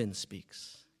 heaven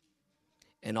speaks.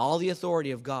 And all the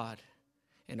authority of God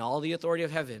and all the authority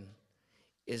of heaven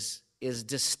is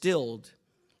distilled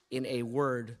in a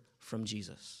word from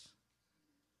Jesus.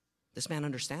 This man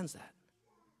understands that.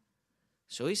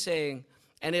 So he's saying,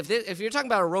 and if you're talking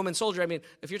about a Roman soldier, I mean,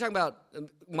 if you're talking about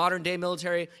modern day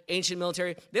military, ancient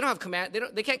military, they don't have command.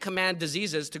 They can't command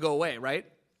diseases to go away, right?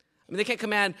 I mean, they can't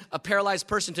command a paralyzed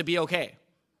person to be okay.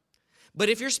 But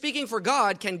if you're speaking for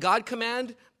God, can God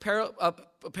command a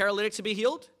paralytic to be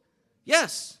healed?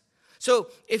 Yes.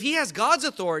 So if he has God's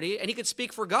authority and he could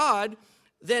speak for God,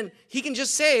 then he can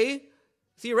just say,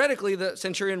 theoretically, the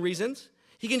centurion reasons,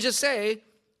 he can just say,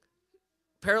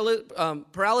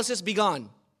 paralysis be gone.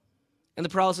 And the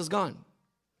paralysis is gone.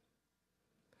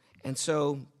 And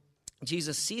so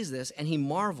Jesus sees this and he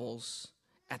marvels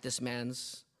at this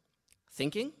man's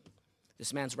thinking,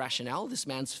 this man's rationale, this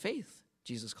man's faith,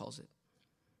 Jesus calls it.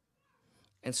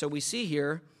 And so we see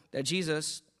here that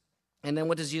Jesus, and then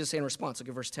what does Jesus say in response? Look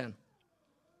at verse 10.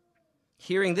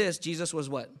 Hearing this, Jesus was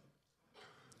what?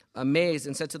 Amazed,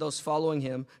 and said to those following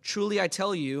him, truly I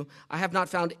tell you, I have not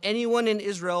found anyone in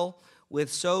Israel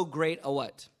with so great a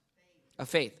what? A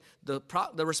faith.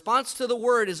 The response to the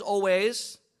word is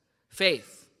always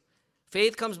faith.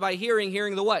 Faith comes by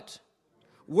hearing the what?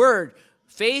 Word.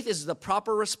 Faith is the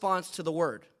proper response to the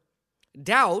word.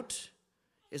 Doubt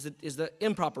is the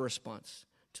improper response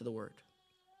to the word.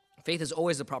 Faith is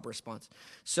always the proper response.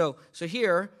 So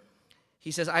here, he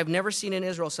says, I've never seen in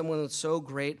Israel someone with so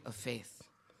great a faith.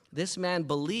 This man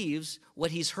believes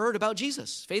what he's heard about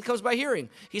Jesus. Faith comes by hearing.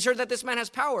 He's heard that this man has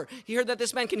power. He heard that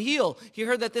this man can heal. He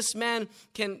heard that this man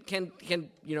can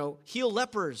heal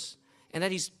lepers, and that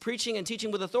he's preaching and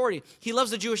teaching with authority. He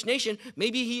loves the Jewish nation.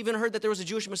 Maybe he even heard that there was a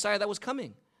Jewish Messiah that was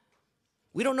coming.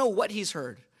 We don't know what he's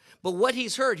heard. But what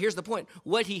he's heard, here's the point.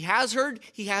 What he has heard,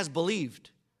 he has believed.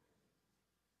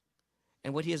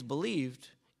 And what he has believed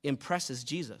impresses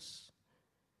Jesus.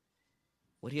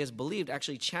 What he has believed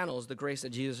actually channels the grace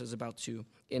that Jesus is about to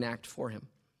enact for him.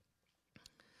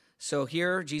 So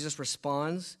here, Jesus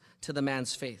responds to the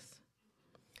man's faith.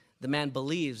 The man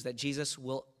believes that Jesus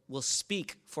will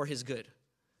speak for his good.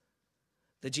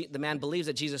 The man believes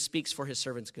that Jesus speaks for his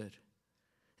servant's good.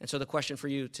 And so the question for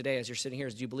you today as you're sitting here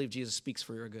is, do you believe Jesus speaks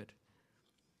for your good?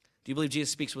 Do you believe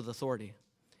Jesus speaks with authority?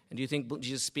 And do you think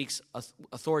Jesus speaks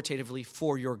authoritatively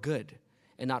for your good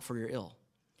and not for your ill?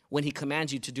 When he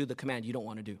commands you to do the command you don't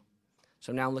want to do.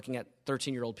 So now I'm looking at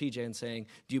 13-year-old PJ and saying,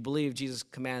 do you believe Jesus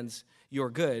commands your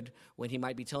good when he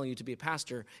might be telling you to be a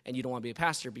pastor and you don't want to be a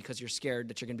pastor because you're scared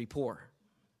that you're going to be poor?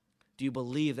 Do you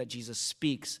believe that Jesus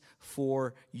speaks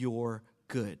for your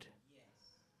good?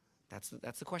 Yes.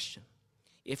 That's the question.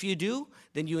 If you do,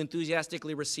 then you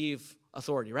enthusiastically receive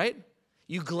authority, right?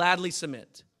 You gladly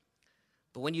submit.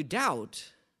 But when you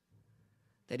doubt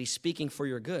that he's speaking for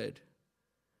your good,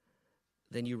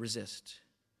 then you resist.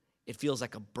 It feels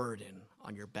like a burden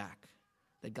on your back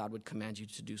that God would command you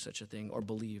to do such a thing or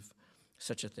believe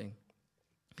such a thing.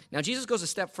 Now, Jesus goes a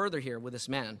step further here with this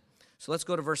man. So let's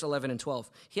go to verse 11 and 12.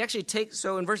 He actually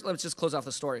let's just close off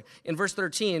the story. In verse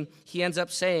 13, he ends up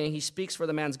saying, he speaks for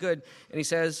the man's good, and he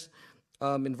says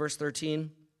in verse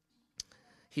 13,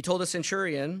 he told the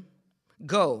centurion,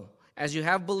 "Go, as you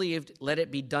have believed, let it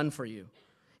be done for you."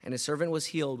 And his servant was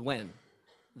healed when?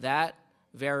 That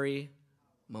very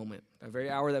moment, that very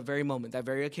hour, that very moment, that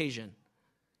very occasion,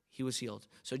 he was healed.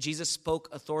 So Jesus spoke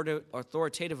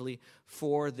authoritatively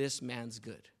for this man's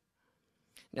good.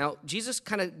 Now, Jesus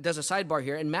kind of does a sidebar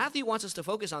here, and Matthew wants us to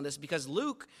focus on this because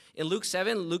Luke, in Luke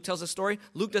 7, Luke tells a story.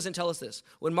 Luke doesn't tell us this.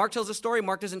 When Mark tells a story,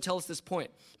 Mark doesn't tell us this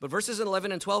point. But verses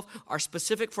 11 and 12 are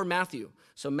specific for Matthew.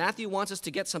 So Matthew wants us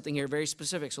to get something here very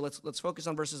specific. So let's focus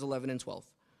on verses 11 and 12.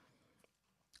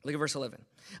 Look at verse 11.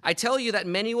 "I tell you that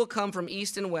many will come from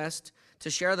east and west to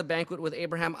share the banquet with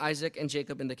Abraham, Isaac, and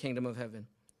Jacob in the kingdom of heaven.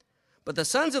 But the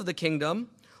sons of the kingdom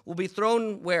will be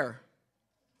thrown where?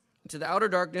 Into the outer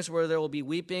darkness, where there will be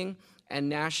weeping and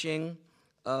gnashing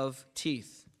of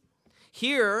teeth."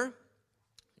 Here,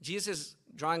 Jesus is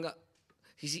drawing up,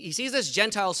 he sees this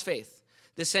Gentile's faith,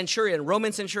 this centurion,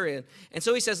 Roman centurion. And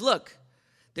so he says, look,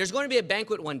 there's going to be a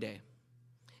banquet one day.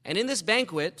 And in this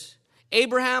banquet,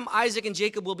 Abraham, Isaac, and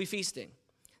Jacob will be feasting.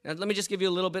 Now, let me just give you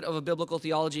a little bit of a biblical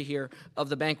theology here of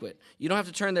the banquet. You don't have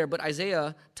to turn there, but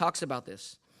Isaiah talks about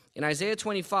this. In Isaiah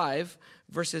 25,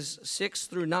 verses 6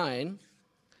 through 9,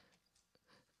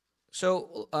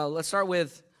 so let's start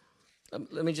with,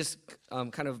 let me just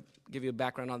kind of give you a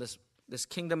background on this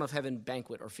kingdom of heaven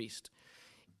banquet or feast.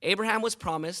 Abraham was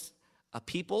promised a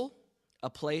people, a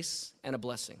place, and a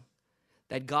blessing.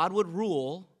 That God would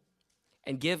rule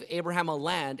and give Abraham a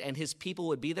land, and his people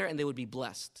would be there, and they would be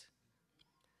blessed.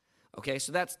 Okay,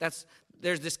 so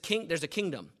there's a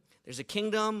kingdom. There's a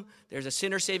kingdom, there's a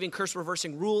sinner-saving,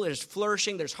 curse-reversing rule, there's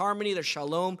flourishing, there's harmony, there's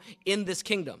shalom in this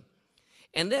kingdom.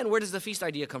 And then where does the feast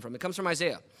idea come from? It comes from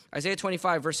Isaiah. Isaiah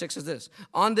 25, verse 6 is this: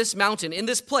 "On this mountain, in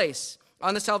this place,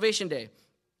 on the salvation day,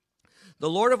 the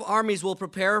Lord of armies will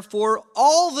prepare for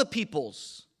all the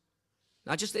peoples,"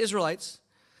 not just the Israelites.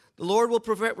 "The Lord will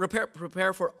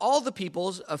prepare for all the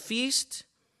peoples a feast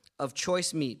of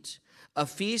choice meat, a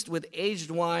feast with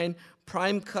aged wine,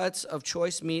 prime cuts of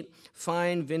choice meat,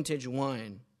 fine vintage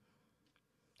wine.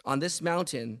 On this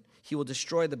mountain he will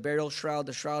destroy the burial shroud,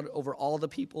 the shroud over all the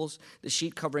peoples, the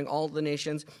sheet covering all the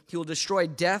nations. He will destroy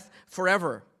death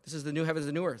forever." This is the new heavens,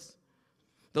 the new earth.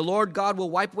 "The Lord God will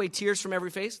wipe away tears from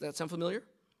every face." That sound familiar?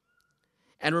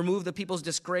 "And remove the people's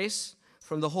disgrace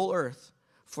from the whole earth,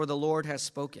 for the Lord has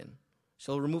spoken."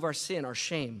 So he'll remove our sin, our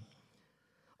shame.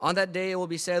 "On that day it will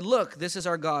be said, 'Look, this is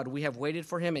our God. We have waited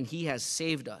for him, and he has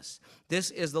saved us.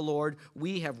 This is the Lord.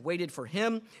 We have waited for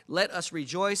him. Let us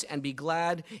rejoice and be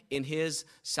glad in his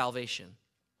salvation.'"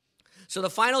 So the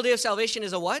final day of salvation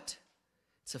is a what?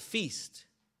 It's a feast.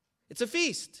 It's a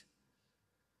feast.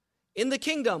 In the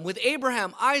kingdom with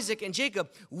Abraham, Isaac, and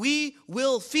Jacob, we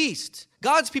will feast.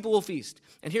 God's people will feast.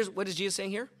 And here's what is Jesus saying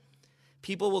here?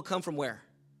 People will come from where?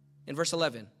 In verse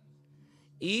 11.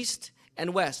 East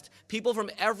and west. People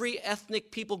from every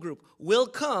ethnic people group will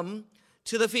come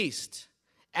to the feast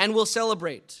and will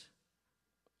celebrate.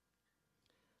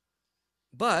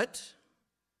 But,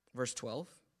 verse 12,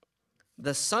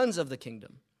 the sons of the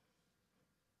kingdom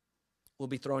will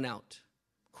be thrown out.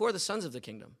 Who are the sons of the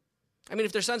kingdom? I mean,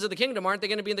 if they're sons of the kingdom, aren't they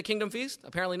going to be in the kingdom feast?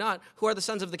 Apparently not. Who are the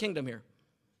sons of the kingdom here?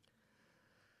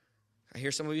 I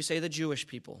hear some of you say the Jewish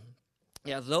people.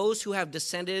 Yeah, those who have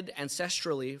descended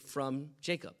ancestrally from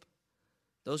Jacob.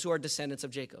 Those who are descendants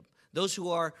of Jacob. Those who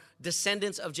are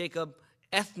descendants of Jacob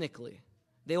ethnically.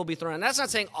 They will be thrown out. And that's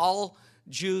not saying all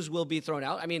Jews will be thrown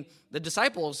out. I mean, the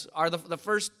disciples are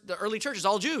the early church is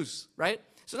all Jews, right?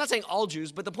 So I'm not saying all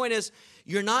Jews, but the point is,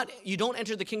 you don't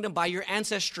enter the kingdom by your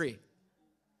ancestry.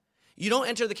 You don't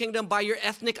enter the kingdom by your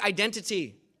ethnic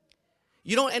identity.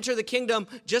 You don't enter the kingdom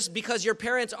just because your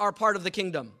parents are part of the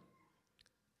kingdom.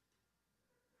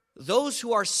 Those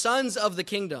who are sons of the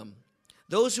kingdom,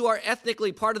 those who are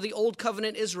ethnically part of the old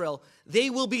covenant Israel, they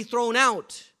will be thrown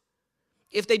out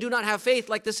if they do not have faith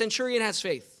like the centurion has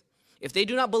faith. If they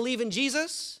do not believe in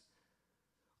Jesus,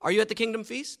 are you at the kingdom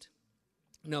feast?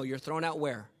 No, you're thrown out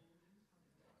where?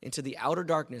 Into the outer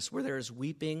darkness where there is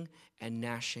weeping and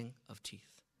gnashing of teeth.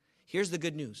 Here's the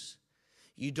good news.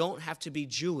 You don't have to be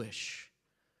Jewish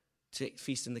to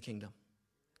feast in the kingdom.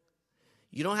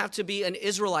 You don't have to be an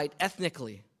Israelite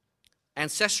ethnically,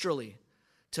 ancestrally,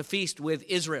 to feast with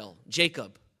Israel,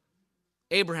 Jacob,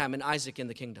 Abraham, and Isaac in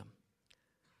the kingdom.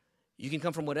 You can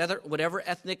come from whatever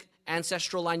ethnic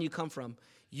ancestral line you come from.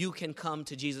 You can come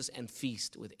to Jesus and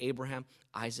feast with Abraham,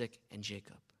 Isaac, and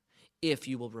Jacob if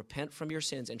you will repent from your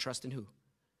sins and trust in who?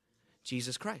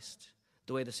 Jesus Christ.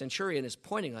 The way the centurion is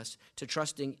pointing us to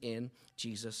trusting in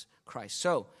Jesus Christ.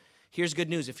 So, here's good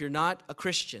news. If you're not a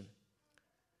Christian,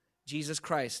 Jesus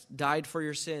Christ died for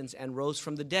your sins and rose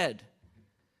from the dead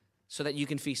so that you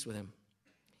can feast with him.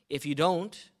 If you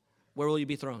don't, where will you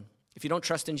be thrown? If you don't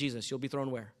trust in Jesus, you'll be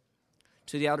thrown where?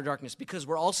 To the outer darkness. Because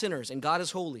we're all sinners and God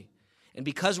is holy. And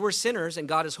because we're sinners and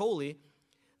God is holy,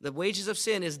 the wages of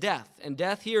sin is death. And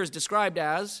death here is described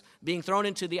as being thrown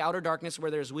into the outer darkness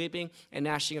where there's weeping and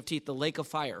gnashing of teeth, the lake of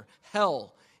fire.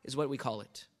 Hell is what we call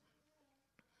it.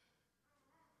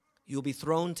 You'll be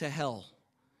thrown to hell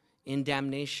in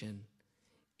damnation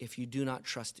if you do not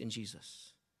trust in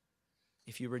Jesus,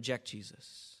 if you reject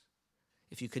Jesus,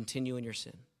 if you continue in your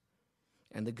sin.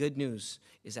 And the good news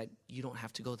is that you don't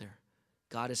have to go there.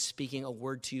 God is speaking a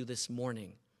word to you this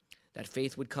morning, that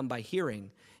faith would come by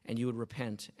hearing and you would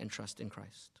repent and trust in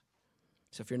Christ.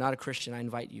 So if you're not a Christian, I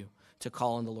invite you to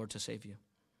call on the Lord to save you.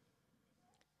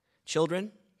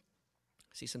 Children,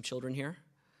 I see some children here.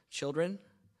 Children,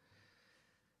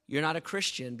 you're not a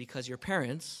Christian because your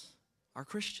parents are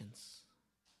Christians.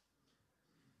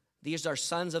 These are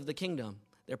sons of the kingdom.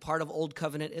 They're part of Old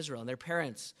Covenant Israel. And their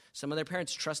parents, some of their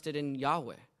parents trusted in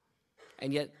Yahweh.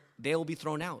 And yet they will be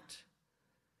thrown out.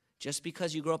 Just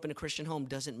because you grow up in a Christian home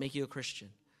doesn't make you a Christian.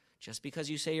 Just because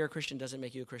you say you're a Christian doesn't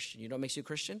make you a Christian. You know what makes you a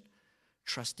Christian?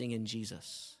 Trusting in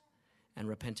Jesus and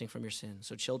repenting from your sin.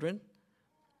 So children,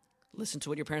 listen to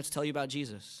what your parents tell you about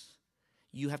Jesus.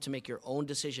 You have to make your own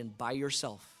decision by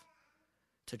yourself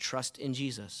to trust in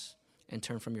Jesus and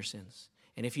turn from your sins.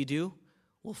 And if you do,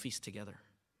 we'll feast together.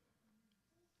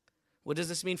 What does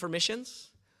this mean for missions?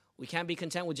 We can't be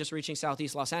content with just reaching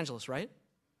Southeast Los Angeles, right?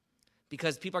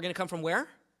 Because people are going to come from where?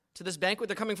 To this banquet.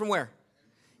 They're coming from where?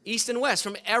 East and west,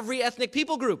 from every ethnic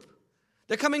people group.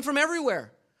 They're coming from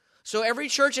everywhere. So every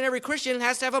church and every Christian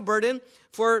has to have a burden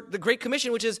for the Great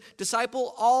Commission, which is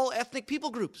disciple all ethnic people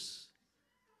groups.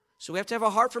 So we have to have a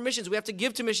heart for missions. We have to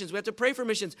give to missions. We have to pray for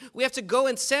missions. We have to go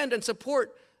and send and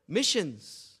support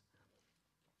missions.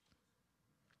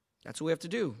 That's what we have to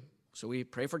do. So we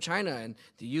pray for China and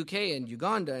the UK and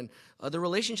Uganda and other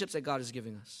relationships that God is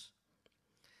giving us.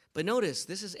 But notice,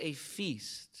 this is a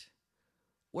feast.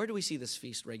 Where do we see this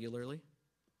feast regularly?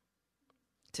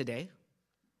 Today,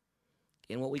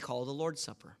 in what we call the Lord's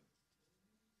Supper.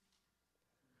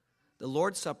 The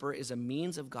Lord's Supper is a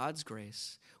means of God's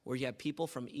grace where you have people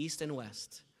from east and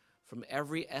west, from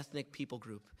every ethnic people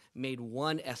group, made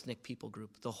one ethnic people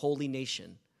group, the holy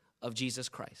nation of Jesus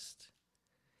Christ.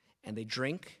 And they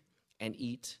drink and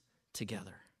eat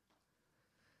together.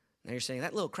 Now you're saying,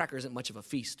 that little cracker isn't much of a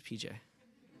feast, PJ.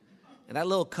 And that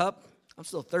little cup, I'm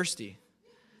still thirsty.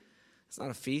 It's not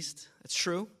a feast. It's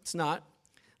true. It's not.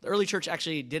 The early church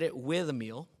actually did it with a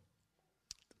meal.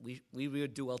 We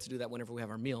would do well to do that whenever we have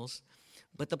our meals.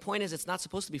 But the point is, it's not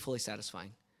supposed to be fully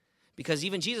satisfying. Because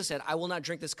even Jesus said, I will not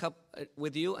drink this cup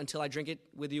with you until I drink it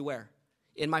with you where?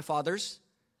 In my Father's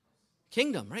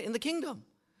kingdom, right? In the kingdom.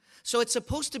 So it's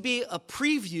supposed to be a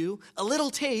preview, a little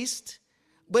taste,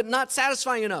 but not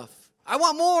satisfying enough. I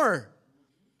want more.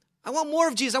 I want more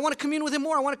of Jesus. I want to commune with him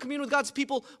more. I want to commune with God's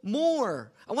people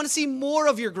more. I want to see more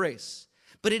of your grace.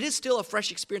 But it is still a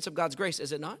fresh experience of God's grace,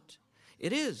 is it not?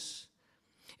 It is.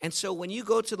 And so when you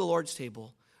go to the Lord's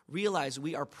table, realize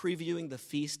we are previewing the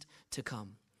feast to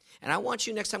come. And I want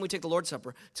you, next time we take the Lord's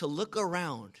Supper, to look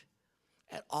around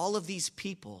at all of these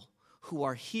people who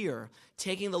are here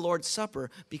taking the Lord's Supper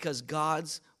because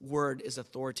God's word is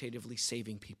authoritatively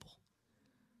saving people.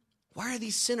 Why are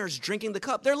these sinners drinking the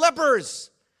cup? They're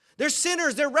lepers. They're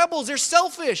sinners. They're rebels. They're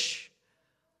selfish.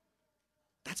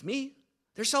 That's me.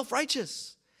 They're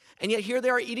self-righteous. And yet here they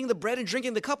are eating the bread and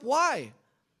drinking the cup. Why?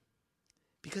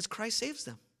 Because Christ saves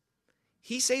them.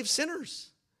 He saves sinners.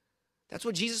 That's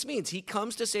what Jesus means. He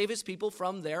comes to save his people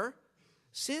from their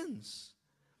sins.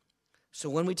 So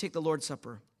when we take the Lord's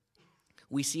Supper,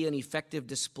 we see an effective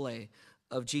display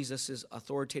of Jesus'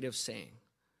 authoritative saying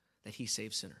that he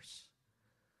saves sinners.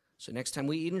 So next time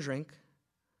we eat and drink,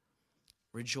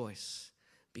 rejoice,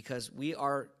 because we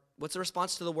are, what's the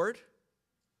response to the word?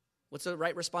 What's the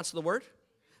right response to the word?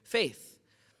 Faith.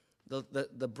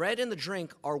 The bread and the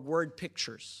drink are word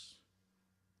pictures.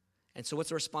 And so what's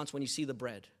the response when you see the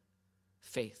bread?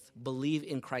 Faith. Believe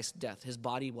in Christ's death. His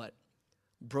body, what?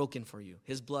 Broken for you.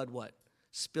 His blood, what?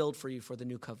 Spilled for you for the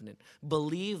new covenant.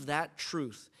 Believe that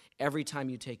truth every time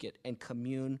you take it and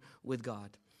commune with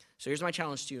God. So here's my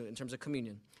challenge to you in terms of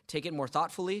communion. Take it more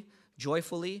thoughtfully,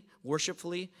 joyfully,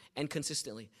 worshipfully, and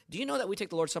consistently. Do you know that we take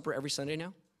the Lord's Supper every Sunday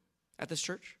now at this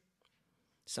church?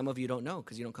 Some of you don't know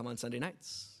because you don't come on Sunday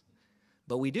nights.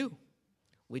 But we do.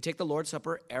 We take the Lord's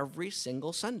Supper every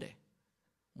single Sunday.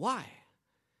 Why?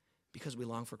 Because we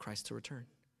long for Christ to return.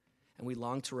 And we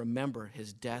long to remember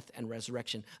his death and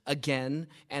resurrection again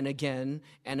and again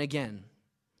and again.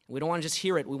 We don't want to just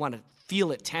hear it. We want to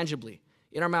feel it tangibly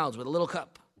in our mouths with a little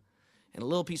cup and a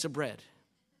little piece of bread.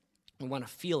 We want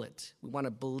to feel it. We want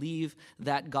to believe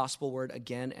that gospel word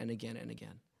again and again and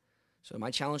again. So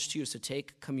my challenge to you is to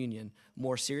take communion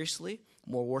more seriously,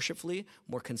 more worshipfully,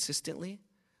 more consistently,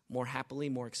 more happily,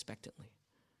 more expectantly,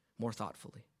 more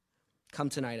thoughtfully. Come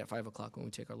tonight at 5 o'clock when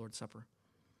we take our Lord's Supper.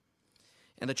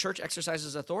 And the church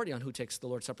exercises authority on who takes the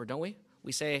Lord's Supper, don't we?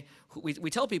 We say,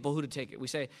 we tell people who to take it. We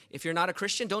say, if you're not a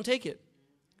Christian, don't take it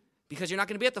because you're not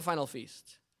going to be at the final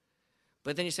feast.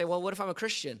 But then you say, well, what if I'm a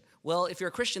Christian? Well, if you're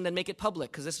a Christian, then make it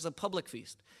public because this is a public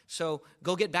feast. So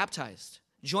go get baptized.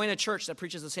 Join a church that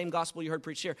preaches the same gospel you heard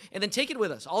preached here. And then take it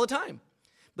with us all the time.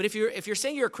 But if you're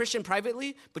saying you're a Christian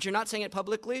privately, but you're not saying it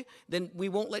publicly, then we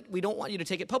don't want you to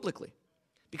take it publicly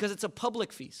because it's a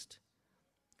public feast.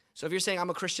 So if you're saying I'm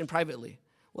a Christian privately,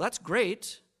 well, that's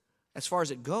great as far as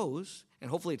it goes, and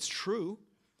hopefully it's true.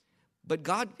 But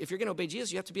God, if you're going to obey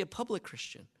Jesus, you have to be a public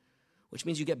Christian, which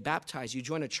means you get baptized, you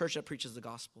join a church that preaches the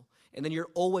gospel, and then you're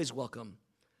always welcome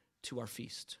to our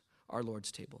feast, our Lord's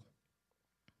table.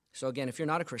 So again, if you're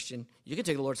not a Christian, you can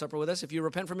take the Lord's Supper with us. If you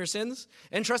repent from your sins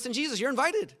and trust in Jesus, you're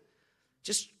invited.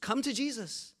 Just come to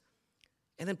Jesus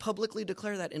and then publicly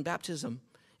declare that in baptism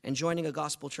and joining a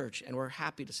gospel church. And we're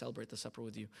happy to celebrate the supper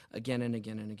with you again and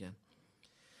again and again.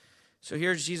 So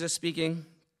here's Jesus speaking.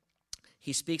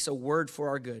 He speaks a word for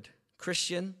our good.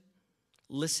 Christian,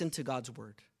 listen to God's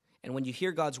word. And when you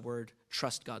hear God's word,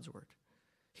 trust God's word.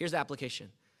 Here's the application.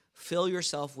 Fill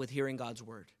yourself with hearing God's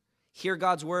word. Hear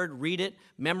God's word, read it,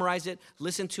 memorize it,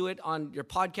 listen to it on your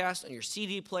podcast, on your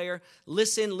CD player.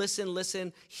 Listen,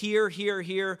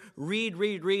 hear,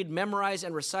 read, memorize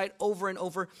and recite over and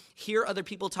over. Hear other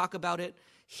people talk about it.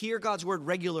 Hear God's word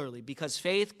regularly because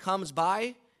faith comes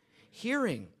by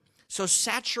hearing. So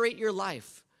saturate your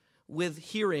life with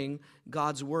hearing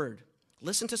God's word.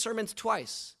 Listen to sermons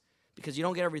twice because you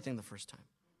don't get everything the first time.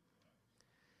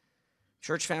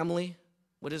 Church family,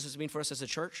 what does this mean for us as a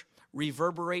church?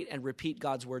 Reverberate and repeat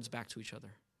God's words back to each other.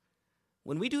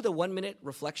 When we do the 1-minute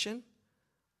reflection,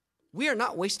 we are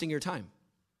not wasting your time.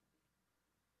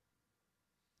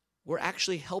 We're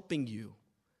actually helping you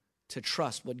to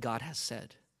trust what God has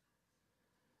said.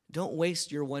 Don't waste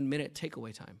your 1-minute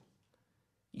takeaway time.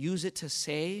 Use it to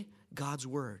say God's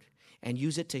word and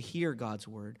use it to hear God's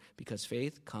word because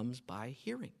faith comes by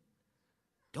hearing.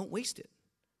 Don't waste it.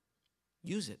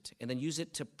 Use it, and then use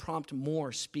it to prompt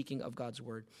more speaking of God's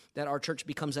word, that our church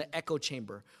becomes an echo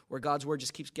chamber where God's word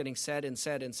just keeps getting said and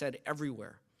said and said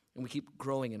everywhere, and we keep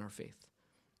growing in our faith.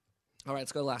 All right,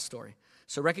 let's go to the last story.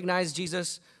 So recognize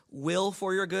Jesus' will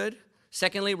for your good.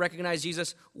 Secondly, recognize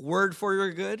Jesus' word for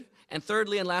your good. And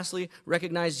thirdly and lastly,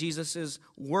 recognize Jesus'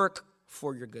 work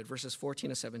for your good, verses 14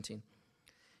 to 17.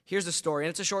 Here's the story, and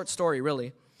it's a short story,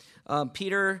 really.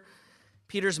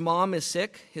 Peter's mom is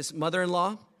sick, his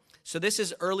mother-in-law. So this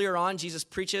is earlier on. Jesus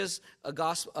preaches a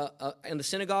gospel in the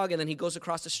synagogue, and then he goes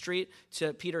across the street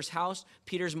to Peter's house.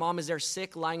 Peter's mom is there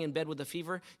sick, lying in bed with a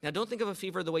fever. Now, don't think of a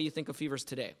fever the way you think of fevers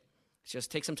today.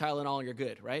 Just take some Tylenol and you're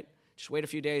good, right? Just wait a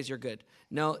few days, you're good.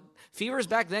 No, fevers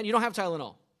back then, you don't have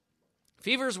Tylenol.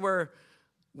 Fevers were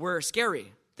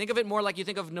scary. Think of it more like you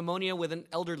think of pneumonia with an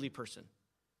elderly person.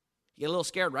 You get a little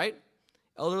scared, right?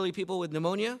 Elderly people with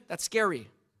pneumonia, that's scary.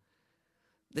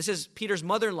 This is Peter's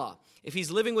mother-in-law. If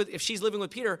she's living with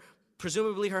Peter,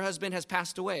 presumably her husband has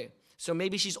passed away. So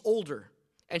maybe she's older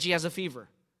and she has a fever.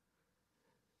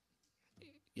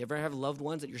 You ever have loved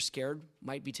ones that you're scared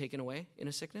might be taken away in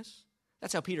a sickness?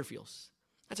 That's how Peter feels.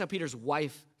 That's how Peter's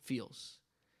wife feels.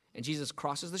 And Jesus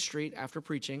crosses the street after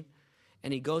preaching,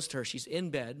 and he goes to her. She's in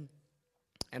bed.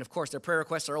 And of course, their prayer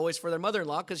requests are always for their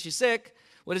mother-in-law because she's sick.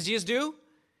 What does Jesus do?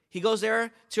 He goes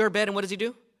there to her bed, and what does he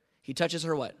do? He touches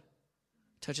her what?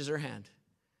 Touches her hand.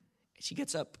 And she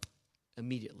gets up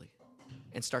immediately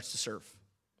and starts to serve.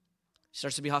 She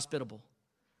starts to be hospitable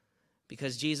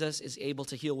because Jesus is able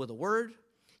to heal with a word.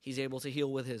 He's able to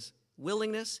heal with his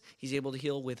willingness. He's able to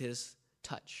heal with his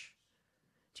touch.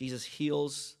 Jesus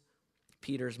heals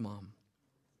Peter's mom.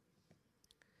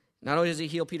 Not only does he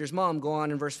heal Peter's mom, go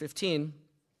on in verse 15,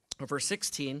 or verse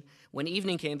 16, when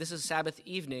evening came, this is Sabbath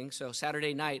evening, so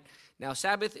Saturday night. Now,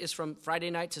 Sabbath is from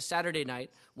Friday night to Saturday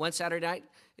night. One Saturday night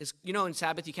is, in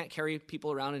Sabbath, you can't carry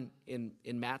people around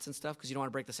in mats and stuff because you don't want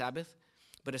to break the Sabbath.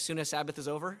 But as soon as Sabbath is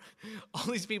over, all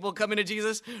these people coming to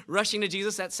Jesus, rushing to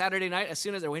Jesus that Saturday night, as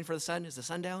soon as they're waiting for the sun. Is the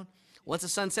sun down? Once the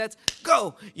sun sets,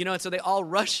 go! And so they all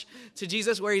rush to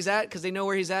Jesus where he's at because they know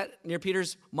where he's at, near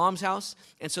Peter's mom's house.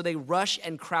 And so they rush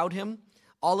and crowd him.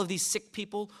 All of these sick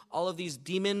people, all of these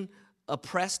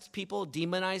demon-oppressed people,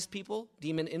 demonized people,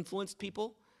 demon-influenced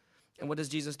people. And what does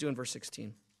Jesus do in verse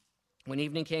 16? When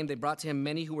evening came, they brought to him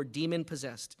many who were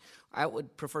demon-possessed. I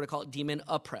would prefer to call it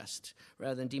demon-oppressed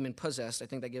rather than demon-possessed. I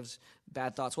think that gives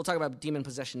bad thoughts. We'll talk about demon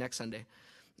possession next Sunday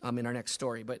in our next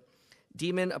story. But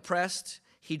demon-oppressed,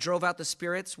 he drove out the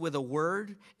spirits with a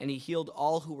word, and he healed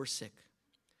all who were sick.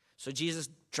 So Jesus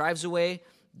drives away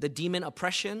the demon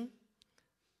oppression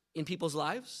in people's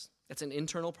lives. That's an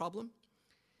internal problem.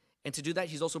 And to do that,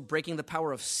 he's also breaking the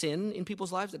power of sin in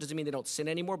people's lives. That doesn't mean they don't sin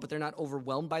anymore, but they're not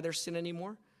overwhelmed by their sin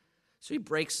anymore. So he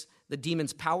breaks the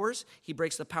demon's powers. He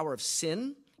breaks the power of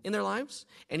sin in their lives.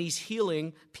 And he's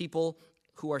healing people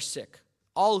who are sick.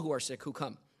 All who are sick who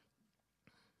come.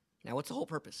 Now, what's the whole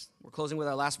purpose? We're closing with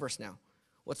our last verse now.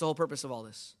 What's the whole purpose of all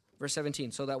this? Verse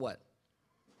 17, so that what?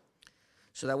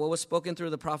 So that what was spoken through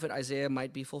the prophet Isaiah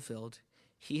might be fulfilled.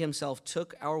 He himself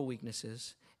took our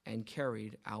weaknesses and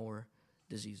carried our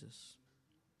diseases.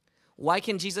 Why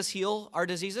can Jesus heal our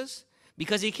diseases?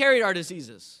 Because he carried our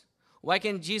diseases. Why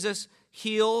can Jesus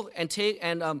heal and take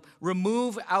and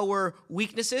remove our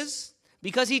weaknesses?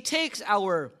 Because he takes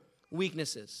our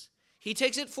weaknesses. He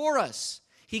takes it for us.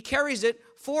 He carries it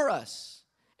for us.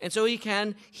 And so he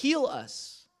can heal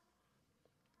us.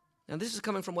 Now this is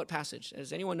coming from what passage?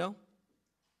 Does anyone know?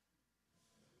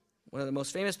 One of the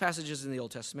most famous passages in the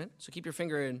Old Testament. So keep your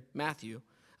finger in Matthew.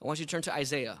 I want you to turn to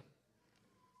Isaiah.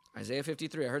 Isaiah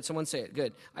 53. I heard someone say it.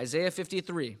 Good. Isaiah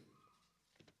 53.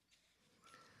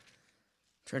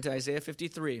 Turn to Isaiah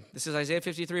 53. This is Isaiah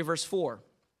 53, verse 4.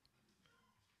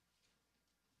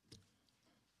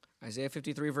 Isaiah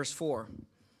 53, verse 4.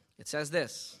 It says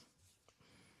this.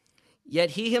 Yet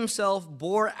he himself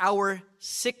bore our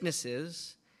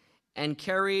sicknesses and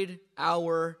carried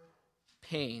our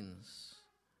pains.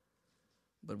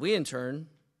 But we in turn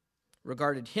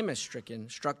regarded him as stricken,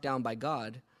 struck down by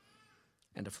God,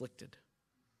 and afflicted.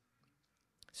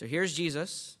 So here's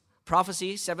Jesus.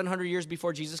 Prophecy 700 years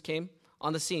before Jesus came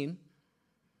on the scene.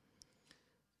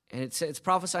 And it's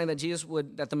prophesying that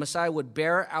that the Messiah would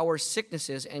bear our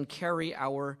sicknesses and carry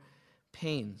our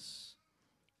pains.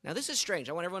 Now this is strange.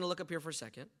 I want everyone to look up here for a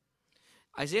second.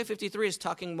 Isaiah 53 is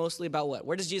talking mostly about what?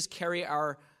 Where does Jesus carry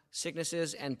our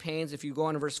sicknesses and pains? If you go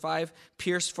on to verse 5,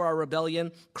 pierced for our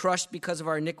rebellion, crushed because of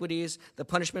our iniquities, the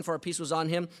punishment for our peace was on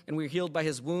him, and we were healed by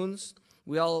his wounds.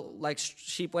 We all, like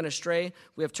sheep, went astray.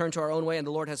 We have turned to our own way, and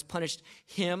the Lord has punished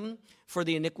him for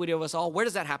the iniquity of us all. Where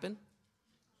does that happen?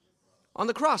 On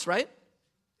the cross, right?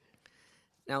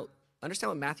 Now,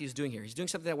 understand what Matthew's doing here. He's doing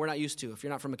something that we're not used to if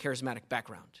you're not from a charismatic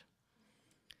background.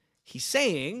 He's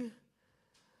saying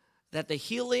that the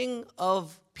healing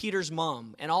of Peter's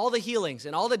mom and all the healings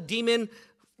and all the demon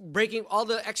breaking, all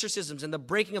the exorcisms and the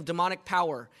breaking of demonic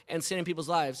power and sin in people's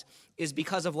lives is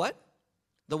because of what?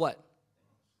 The what?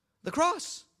 The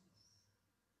cross.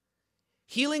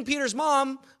 Healing Peter's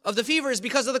mom of the fever is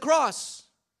because of the cross.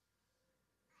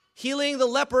 Healing the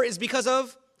leper is because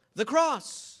of the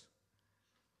cross.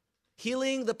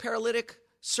 Healing the paralytic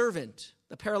servant,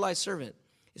 the paralyzed servant,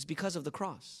 is because of the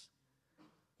cross.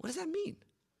 What does that mean?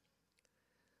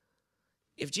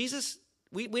 If Jesus,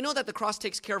 we know that the cross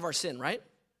takes care of our sin, right?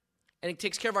 And it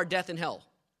takes care of our death in hell.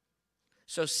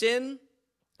 So sin,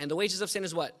 and the wages of sin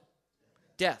is what?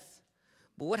 Death.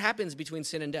 But what happens between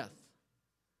sin and death?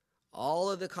 All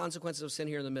of the consequences of sin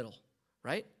here in the middle,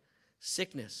 right?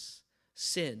 Sickness,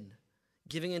 sin,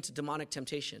 giving into demonic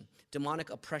temptation,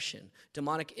 demonic oppression,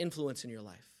 demonic influence in your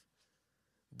life,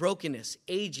 brokenness,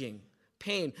 aging,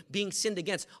 pain, being sinned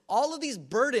against. All of these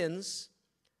burdens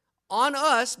on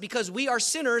us because we are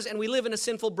sinners and we live in a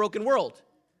sinful, broken world.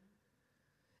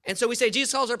 And so we say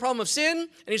Jesus solves our problem of sin,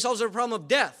 and he solves our problem of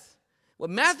death. What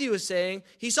Matthew is saying,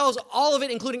 he solves all of it,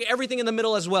 including everything in the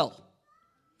middle as well.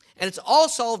 And it's all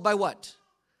solved by what?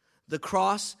 The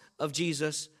cross of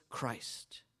Jesus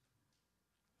Christ.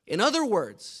 In other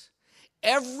words,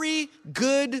 every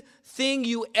good thing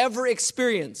you ever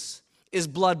experience is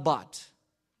blood bought.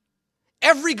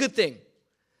 Every good thing.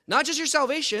 Not just your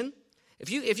salvation.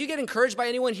 If you get encouraged by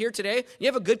anyone here today, you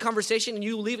have a good conversation and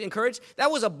you leave encouraged,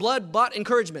 that was a blood-bought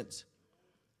encouragement.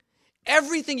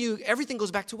 Everything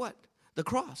goes back to what? The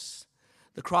cross.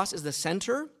 The cross is the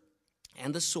center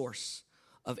and the source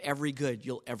of every good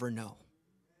you'll ever know.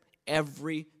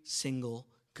 Every single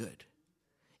good.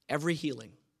 Every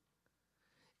healing.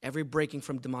 Every breaking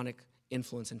from demonic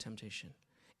influence and temptation.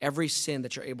 Every sin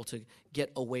that you're able to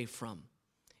get away from.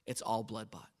 It's all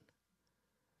blood-bought.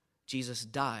 Jesus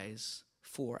dies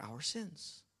for our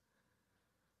sins.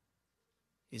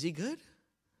 Is he good?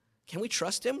 Can we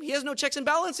trust him? He has no checks and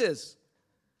balances.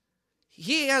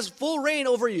 He has full reign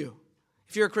over you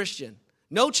if you're a Christian.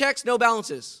 No checks, no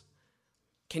balances.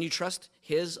 Can you trust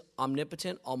his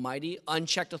omnipotent, almighty,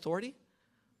 unchecked authority?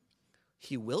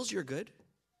 He wills your good.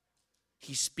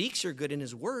 He speaks your good in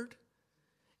his word.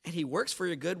 And he works for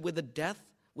your good with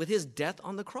his death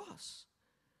on the cross.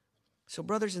 So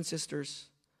brothers and sisters,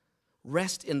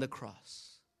 rest in the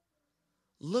cross.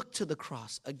 Look to the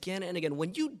cross again and again.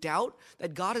 When you doubt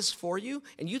that God is for you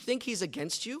and you think he's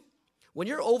against you, when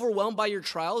you're overwhelmed by your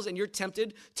trials and you're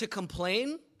tempted to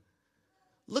complain,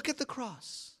 look at the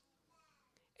cross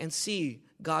and see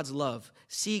God's love,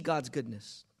 see God's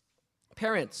goodness.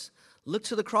 Parents, look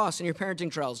to the cross in your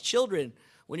parenting trials. Children,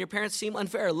 when your parents seem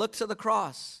unfair, look to the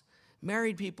cross.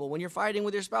 Married people, when you're fighting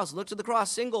with your spouse, look to the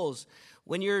cross. Singles,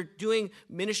 when you're doing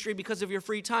ministry because of your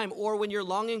free time, or when you're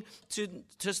longing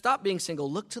to stop being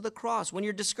single, look to the cross. When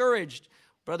you're discouraged,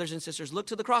 brothers and sisters, look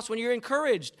to the cross. When you're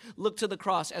encouraged, look to the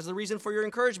cross as the reason for your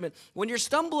encouragement. When you're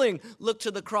stumbling, look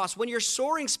to the cross. When you're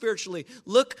soaring spiritually,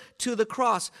 look to the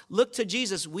cross. Look to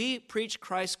Jesus. We preach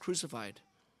Christ crucified,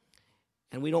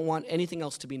 and we don't want anything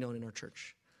else to be known in our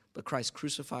church but Christ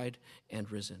crucified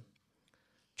and risen.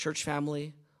 Church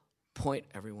family, point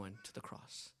everyone to the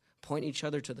cross. Point each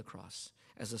other to the cross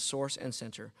as the source and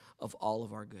center of all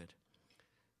of our good.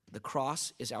 The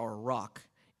cross is our rock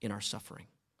in our suffering.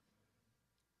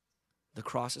 The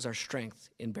cross is our strength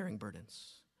in bearing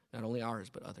burdens, not only ours,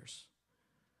 but others.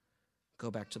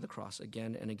 Go back to the cross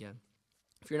again and again.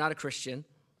 If you're not a Christian,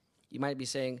 you might be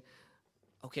saying,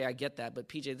 okay, I get that, but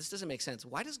PJ, this doesn't make sense.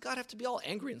 Why does God have to be all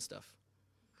angry and stuff?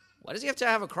 Why does he have to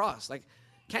have a cross? Like,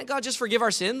 can't God just forgive our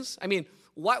sins? I mean,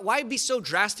 why be so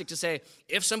drastic to say,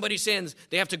 if somebody sins,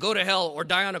 they have to go to hell or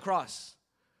die on a cross?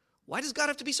 Why does God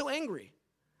have to be so angry?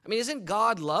 I mean, isn't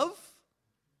God love?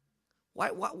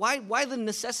 Why the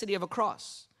necessity of a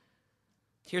cross?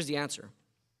 Here's the answer.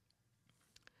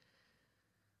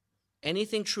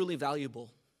 Anything truly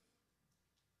valuable,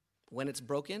 when it's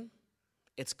broken,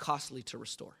 it's costly to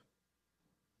restore.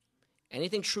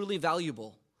 Anything truly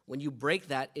valuable, when you break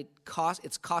that,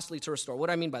 it's costly to restore. What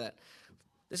do I mean by that?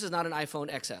 This is not an iPhone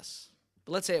XS,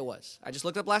 but let's say it was. I just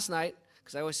looked up last night,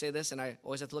 because I always say this, and I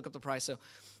always have to look up the price. So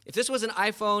if this was an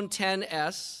iPhone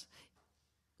XS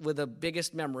with the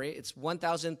biggest memory, it's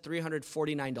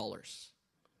 $1,349.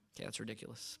 Okay, that's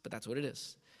ridiculous, but that's what it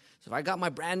is. So if I got my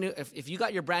brand new, if you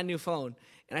got your brand new phone,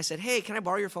 and I said, hey, can I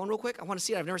borrow your phone real quick? I want to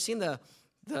see it. I've never seen the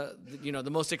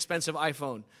most expensive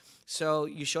iPhone. So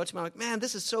you show it to me, I'm like, man,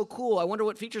 this is so cool. I wonder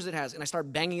what features it has. And I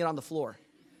start banging it on the floor,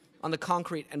 on the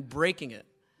concrete, and breaking it.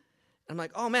 And I'm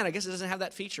like, oh man, I guess it doesn't have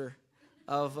that feature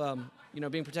of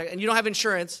being protected. And you don't have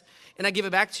insurance, and I give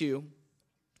it back to you.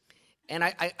 And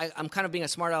I'm kind of being a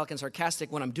smart aleck and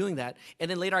sarcastic when I'm doing that. And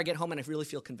then later I get home and I really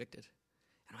feel convicted.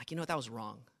 And I'm like, you know what, that was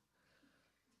wrong.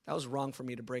 That was wrong for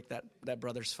me to break that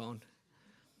brother's phone.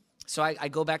 So I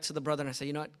go back to the brother and I say,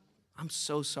 you know what, I'm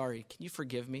so sorry. Can you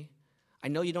forgive me? I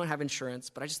know you don't have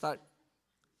insurance, but I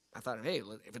thought, hey,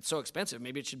 if it's so expensive,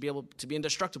 maybe it should be able to be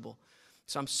indestructible.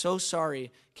 So I'm so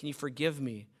sorry. Can you forgive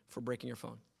me for breaking your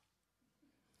phone?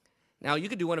 Now, you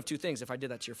could do one of two things if I did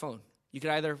that to your phone. You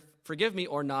could either forgive me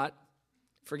or not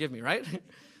forgive me, right?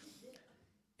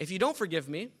 If you don't forgive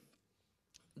me,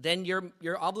 then you're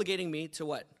obligating me to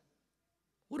what?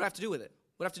 What do I have to do with it?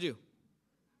 What do I have to do?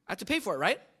 I have to pay for it,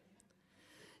 right?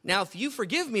 Now, if you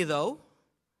forgive me, though,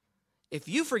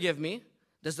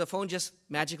 does the phone just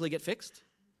magically get fixed?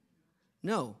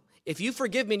 No. If you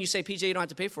forgive me and you say, PJ, you don't have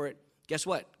to pay for it, guess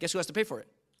what? Guess who has to pay for it?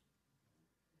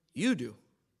 You do.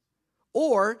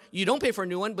 Or you don't pay for a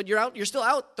new one, but you're still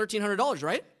out $1,300,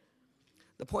 right?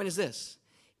 The point is this.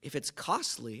 If it's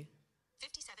costly,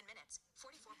 57 minutes,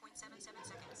 44.77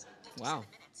 seconds. 57 wow.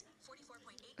 minutes,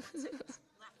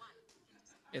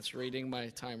 It's reading my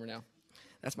timer now.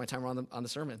 That's my timer on the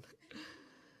sermon.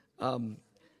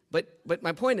 But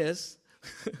my point is,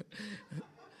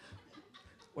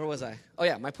 where was I? Oh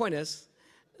yeah, my point is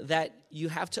that you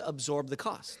have to absorb the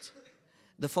cost.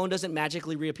 The phone doesn't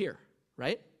magically reappear,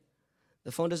 right?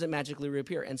 The phone doesn't magically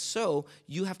reappear. And so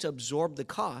you have to absorb the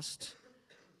cost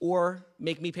or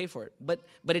make me pay for it. But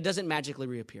it doesn't magically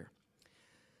reappear.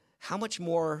 How much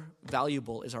more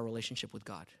valuable is our relationship with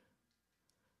God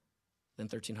than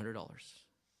 $1,300?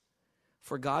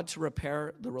 For God to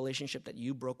repair the relationship that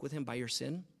you broke with him by your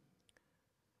sin,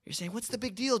 you're saying, what's the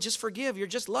big deal? Just forgive. You're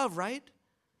just love, right?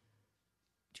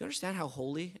 Do you understand how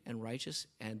holy and righteous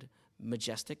and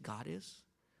majestic God is?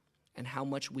 And how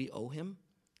much we owe him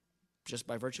just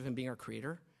by virtue of him being our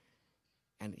creator?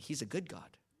 And he's a good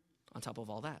God on top of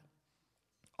all that.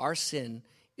 Our sin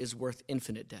is worth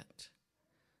infinite debt.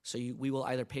 So we will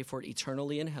either pay for it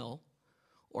eternally in hell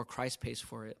or Christ pays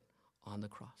for it on the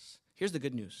cross. Here's the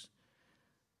good news.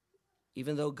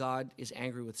 Even though God is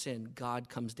angry with sin, God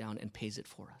comes down and pays it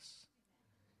for us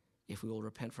if we will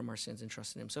repent from our sins and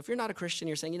trust in him. So if you're not a Christian,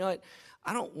 you're saying, you know what,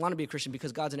 I don't want to be a Christian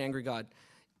because God's an angry God.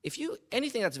 If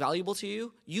anything that's valuable to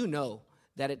you, you know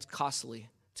that it's costly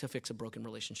to fix a broken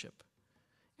relationship.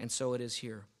 And so it is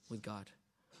here with God.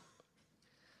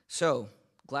 So,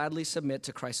 gladly submit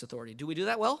to Christ's authority. Do we do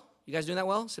that well? You guys doing that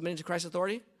well? Submitting to Christ's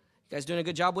authority? You guys doing a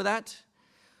good job with that?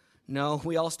 No,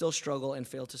 we all still struggle and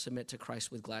fail to submit to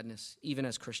Christ with gladness, even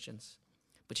as Christians.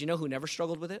 But you know who never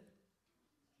struggled with it?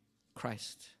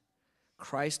 Christ.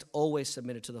 Christ always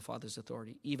submitted to the Father's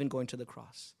authority, even going to the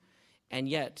cross. And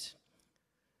yet,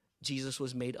 Jesus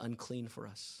was made unclean for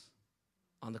us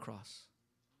on the cross.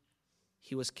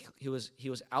 He was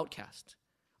outcast.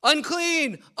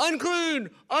 Unclean, unclean,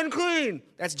 unclean.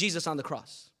 That's Jesus on the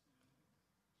cross.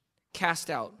 Cast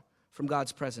out from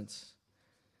God's presence.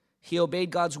 He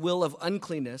obeyed God's will of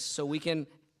uncleanness so we can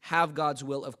have God's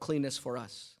will of cleanness for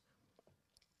us.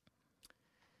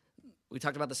 We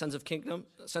talked about the sons of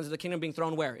the kingdom being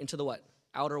thrown where? Into the what?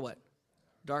 Outer what?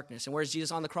 Darkness. And where's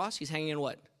Jesus on the cross? He's hanging in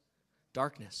what?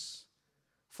 Darkness.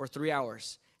 For 3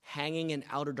 hours. Hanging in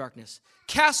outer darkness.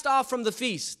 Cast off from the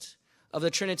feast of the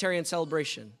Trinitarian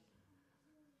celebration.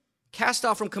 Cast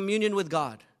off from communion with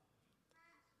God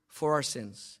for our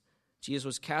sins. Jesus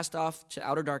was cast off to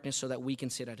outer darkness so that we can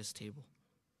sit at his table.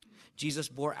 Jesus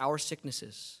bore our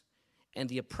sicknesses and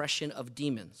the oppression of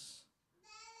demons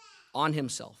on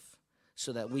himself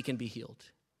so that we can be healed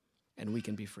and we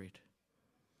can be freed.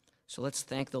 So let's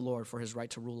thank the Lord for his right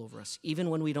to rule over us, even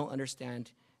when we don't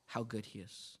understand how good he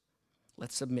is.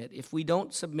 Let's submit. If we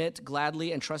don't submit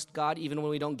gladly and trust God, even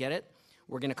when we don't get it,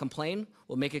 we're going to complain,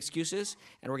 we'll make excuses,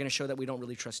 and we're going to show that we don't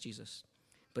really trust Jesus.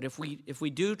 But if we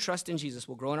do trust in Jesus,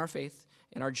 we'll grow in our faith,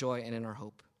 in our joy, and in our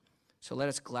hope. So let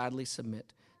us gladly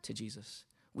submit to Jesus.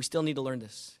 We still need to learn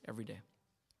this every day.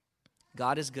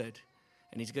 God is good,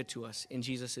 and he's good to us in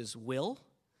Jesus' will,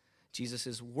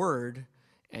 Jesus' word,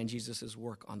 and Jesus'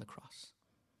 work on the cross.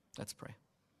 Let's pray.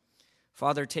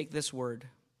 Father, take this word,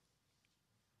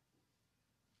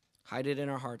 hide it in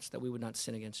our hearts that we would not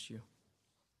sin against you.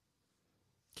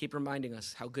 Keep reminding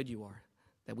us how good you are,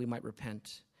 that we might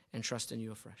repent and trust in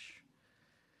you afresh.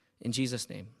 In Jesus'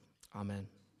 name, amen.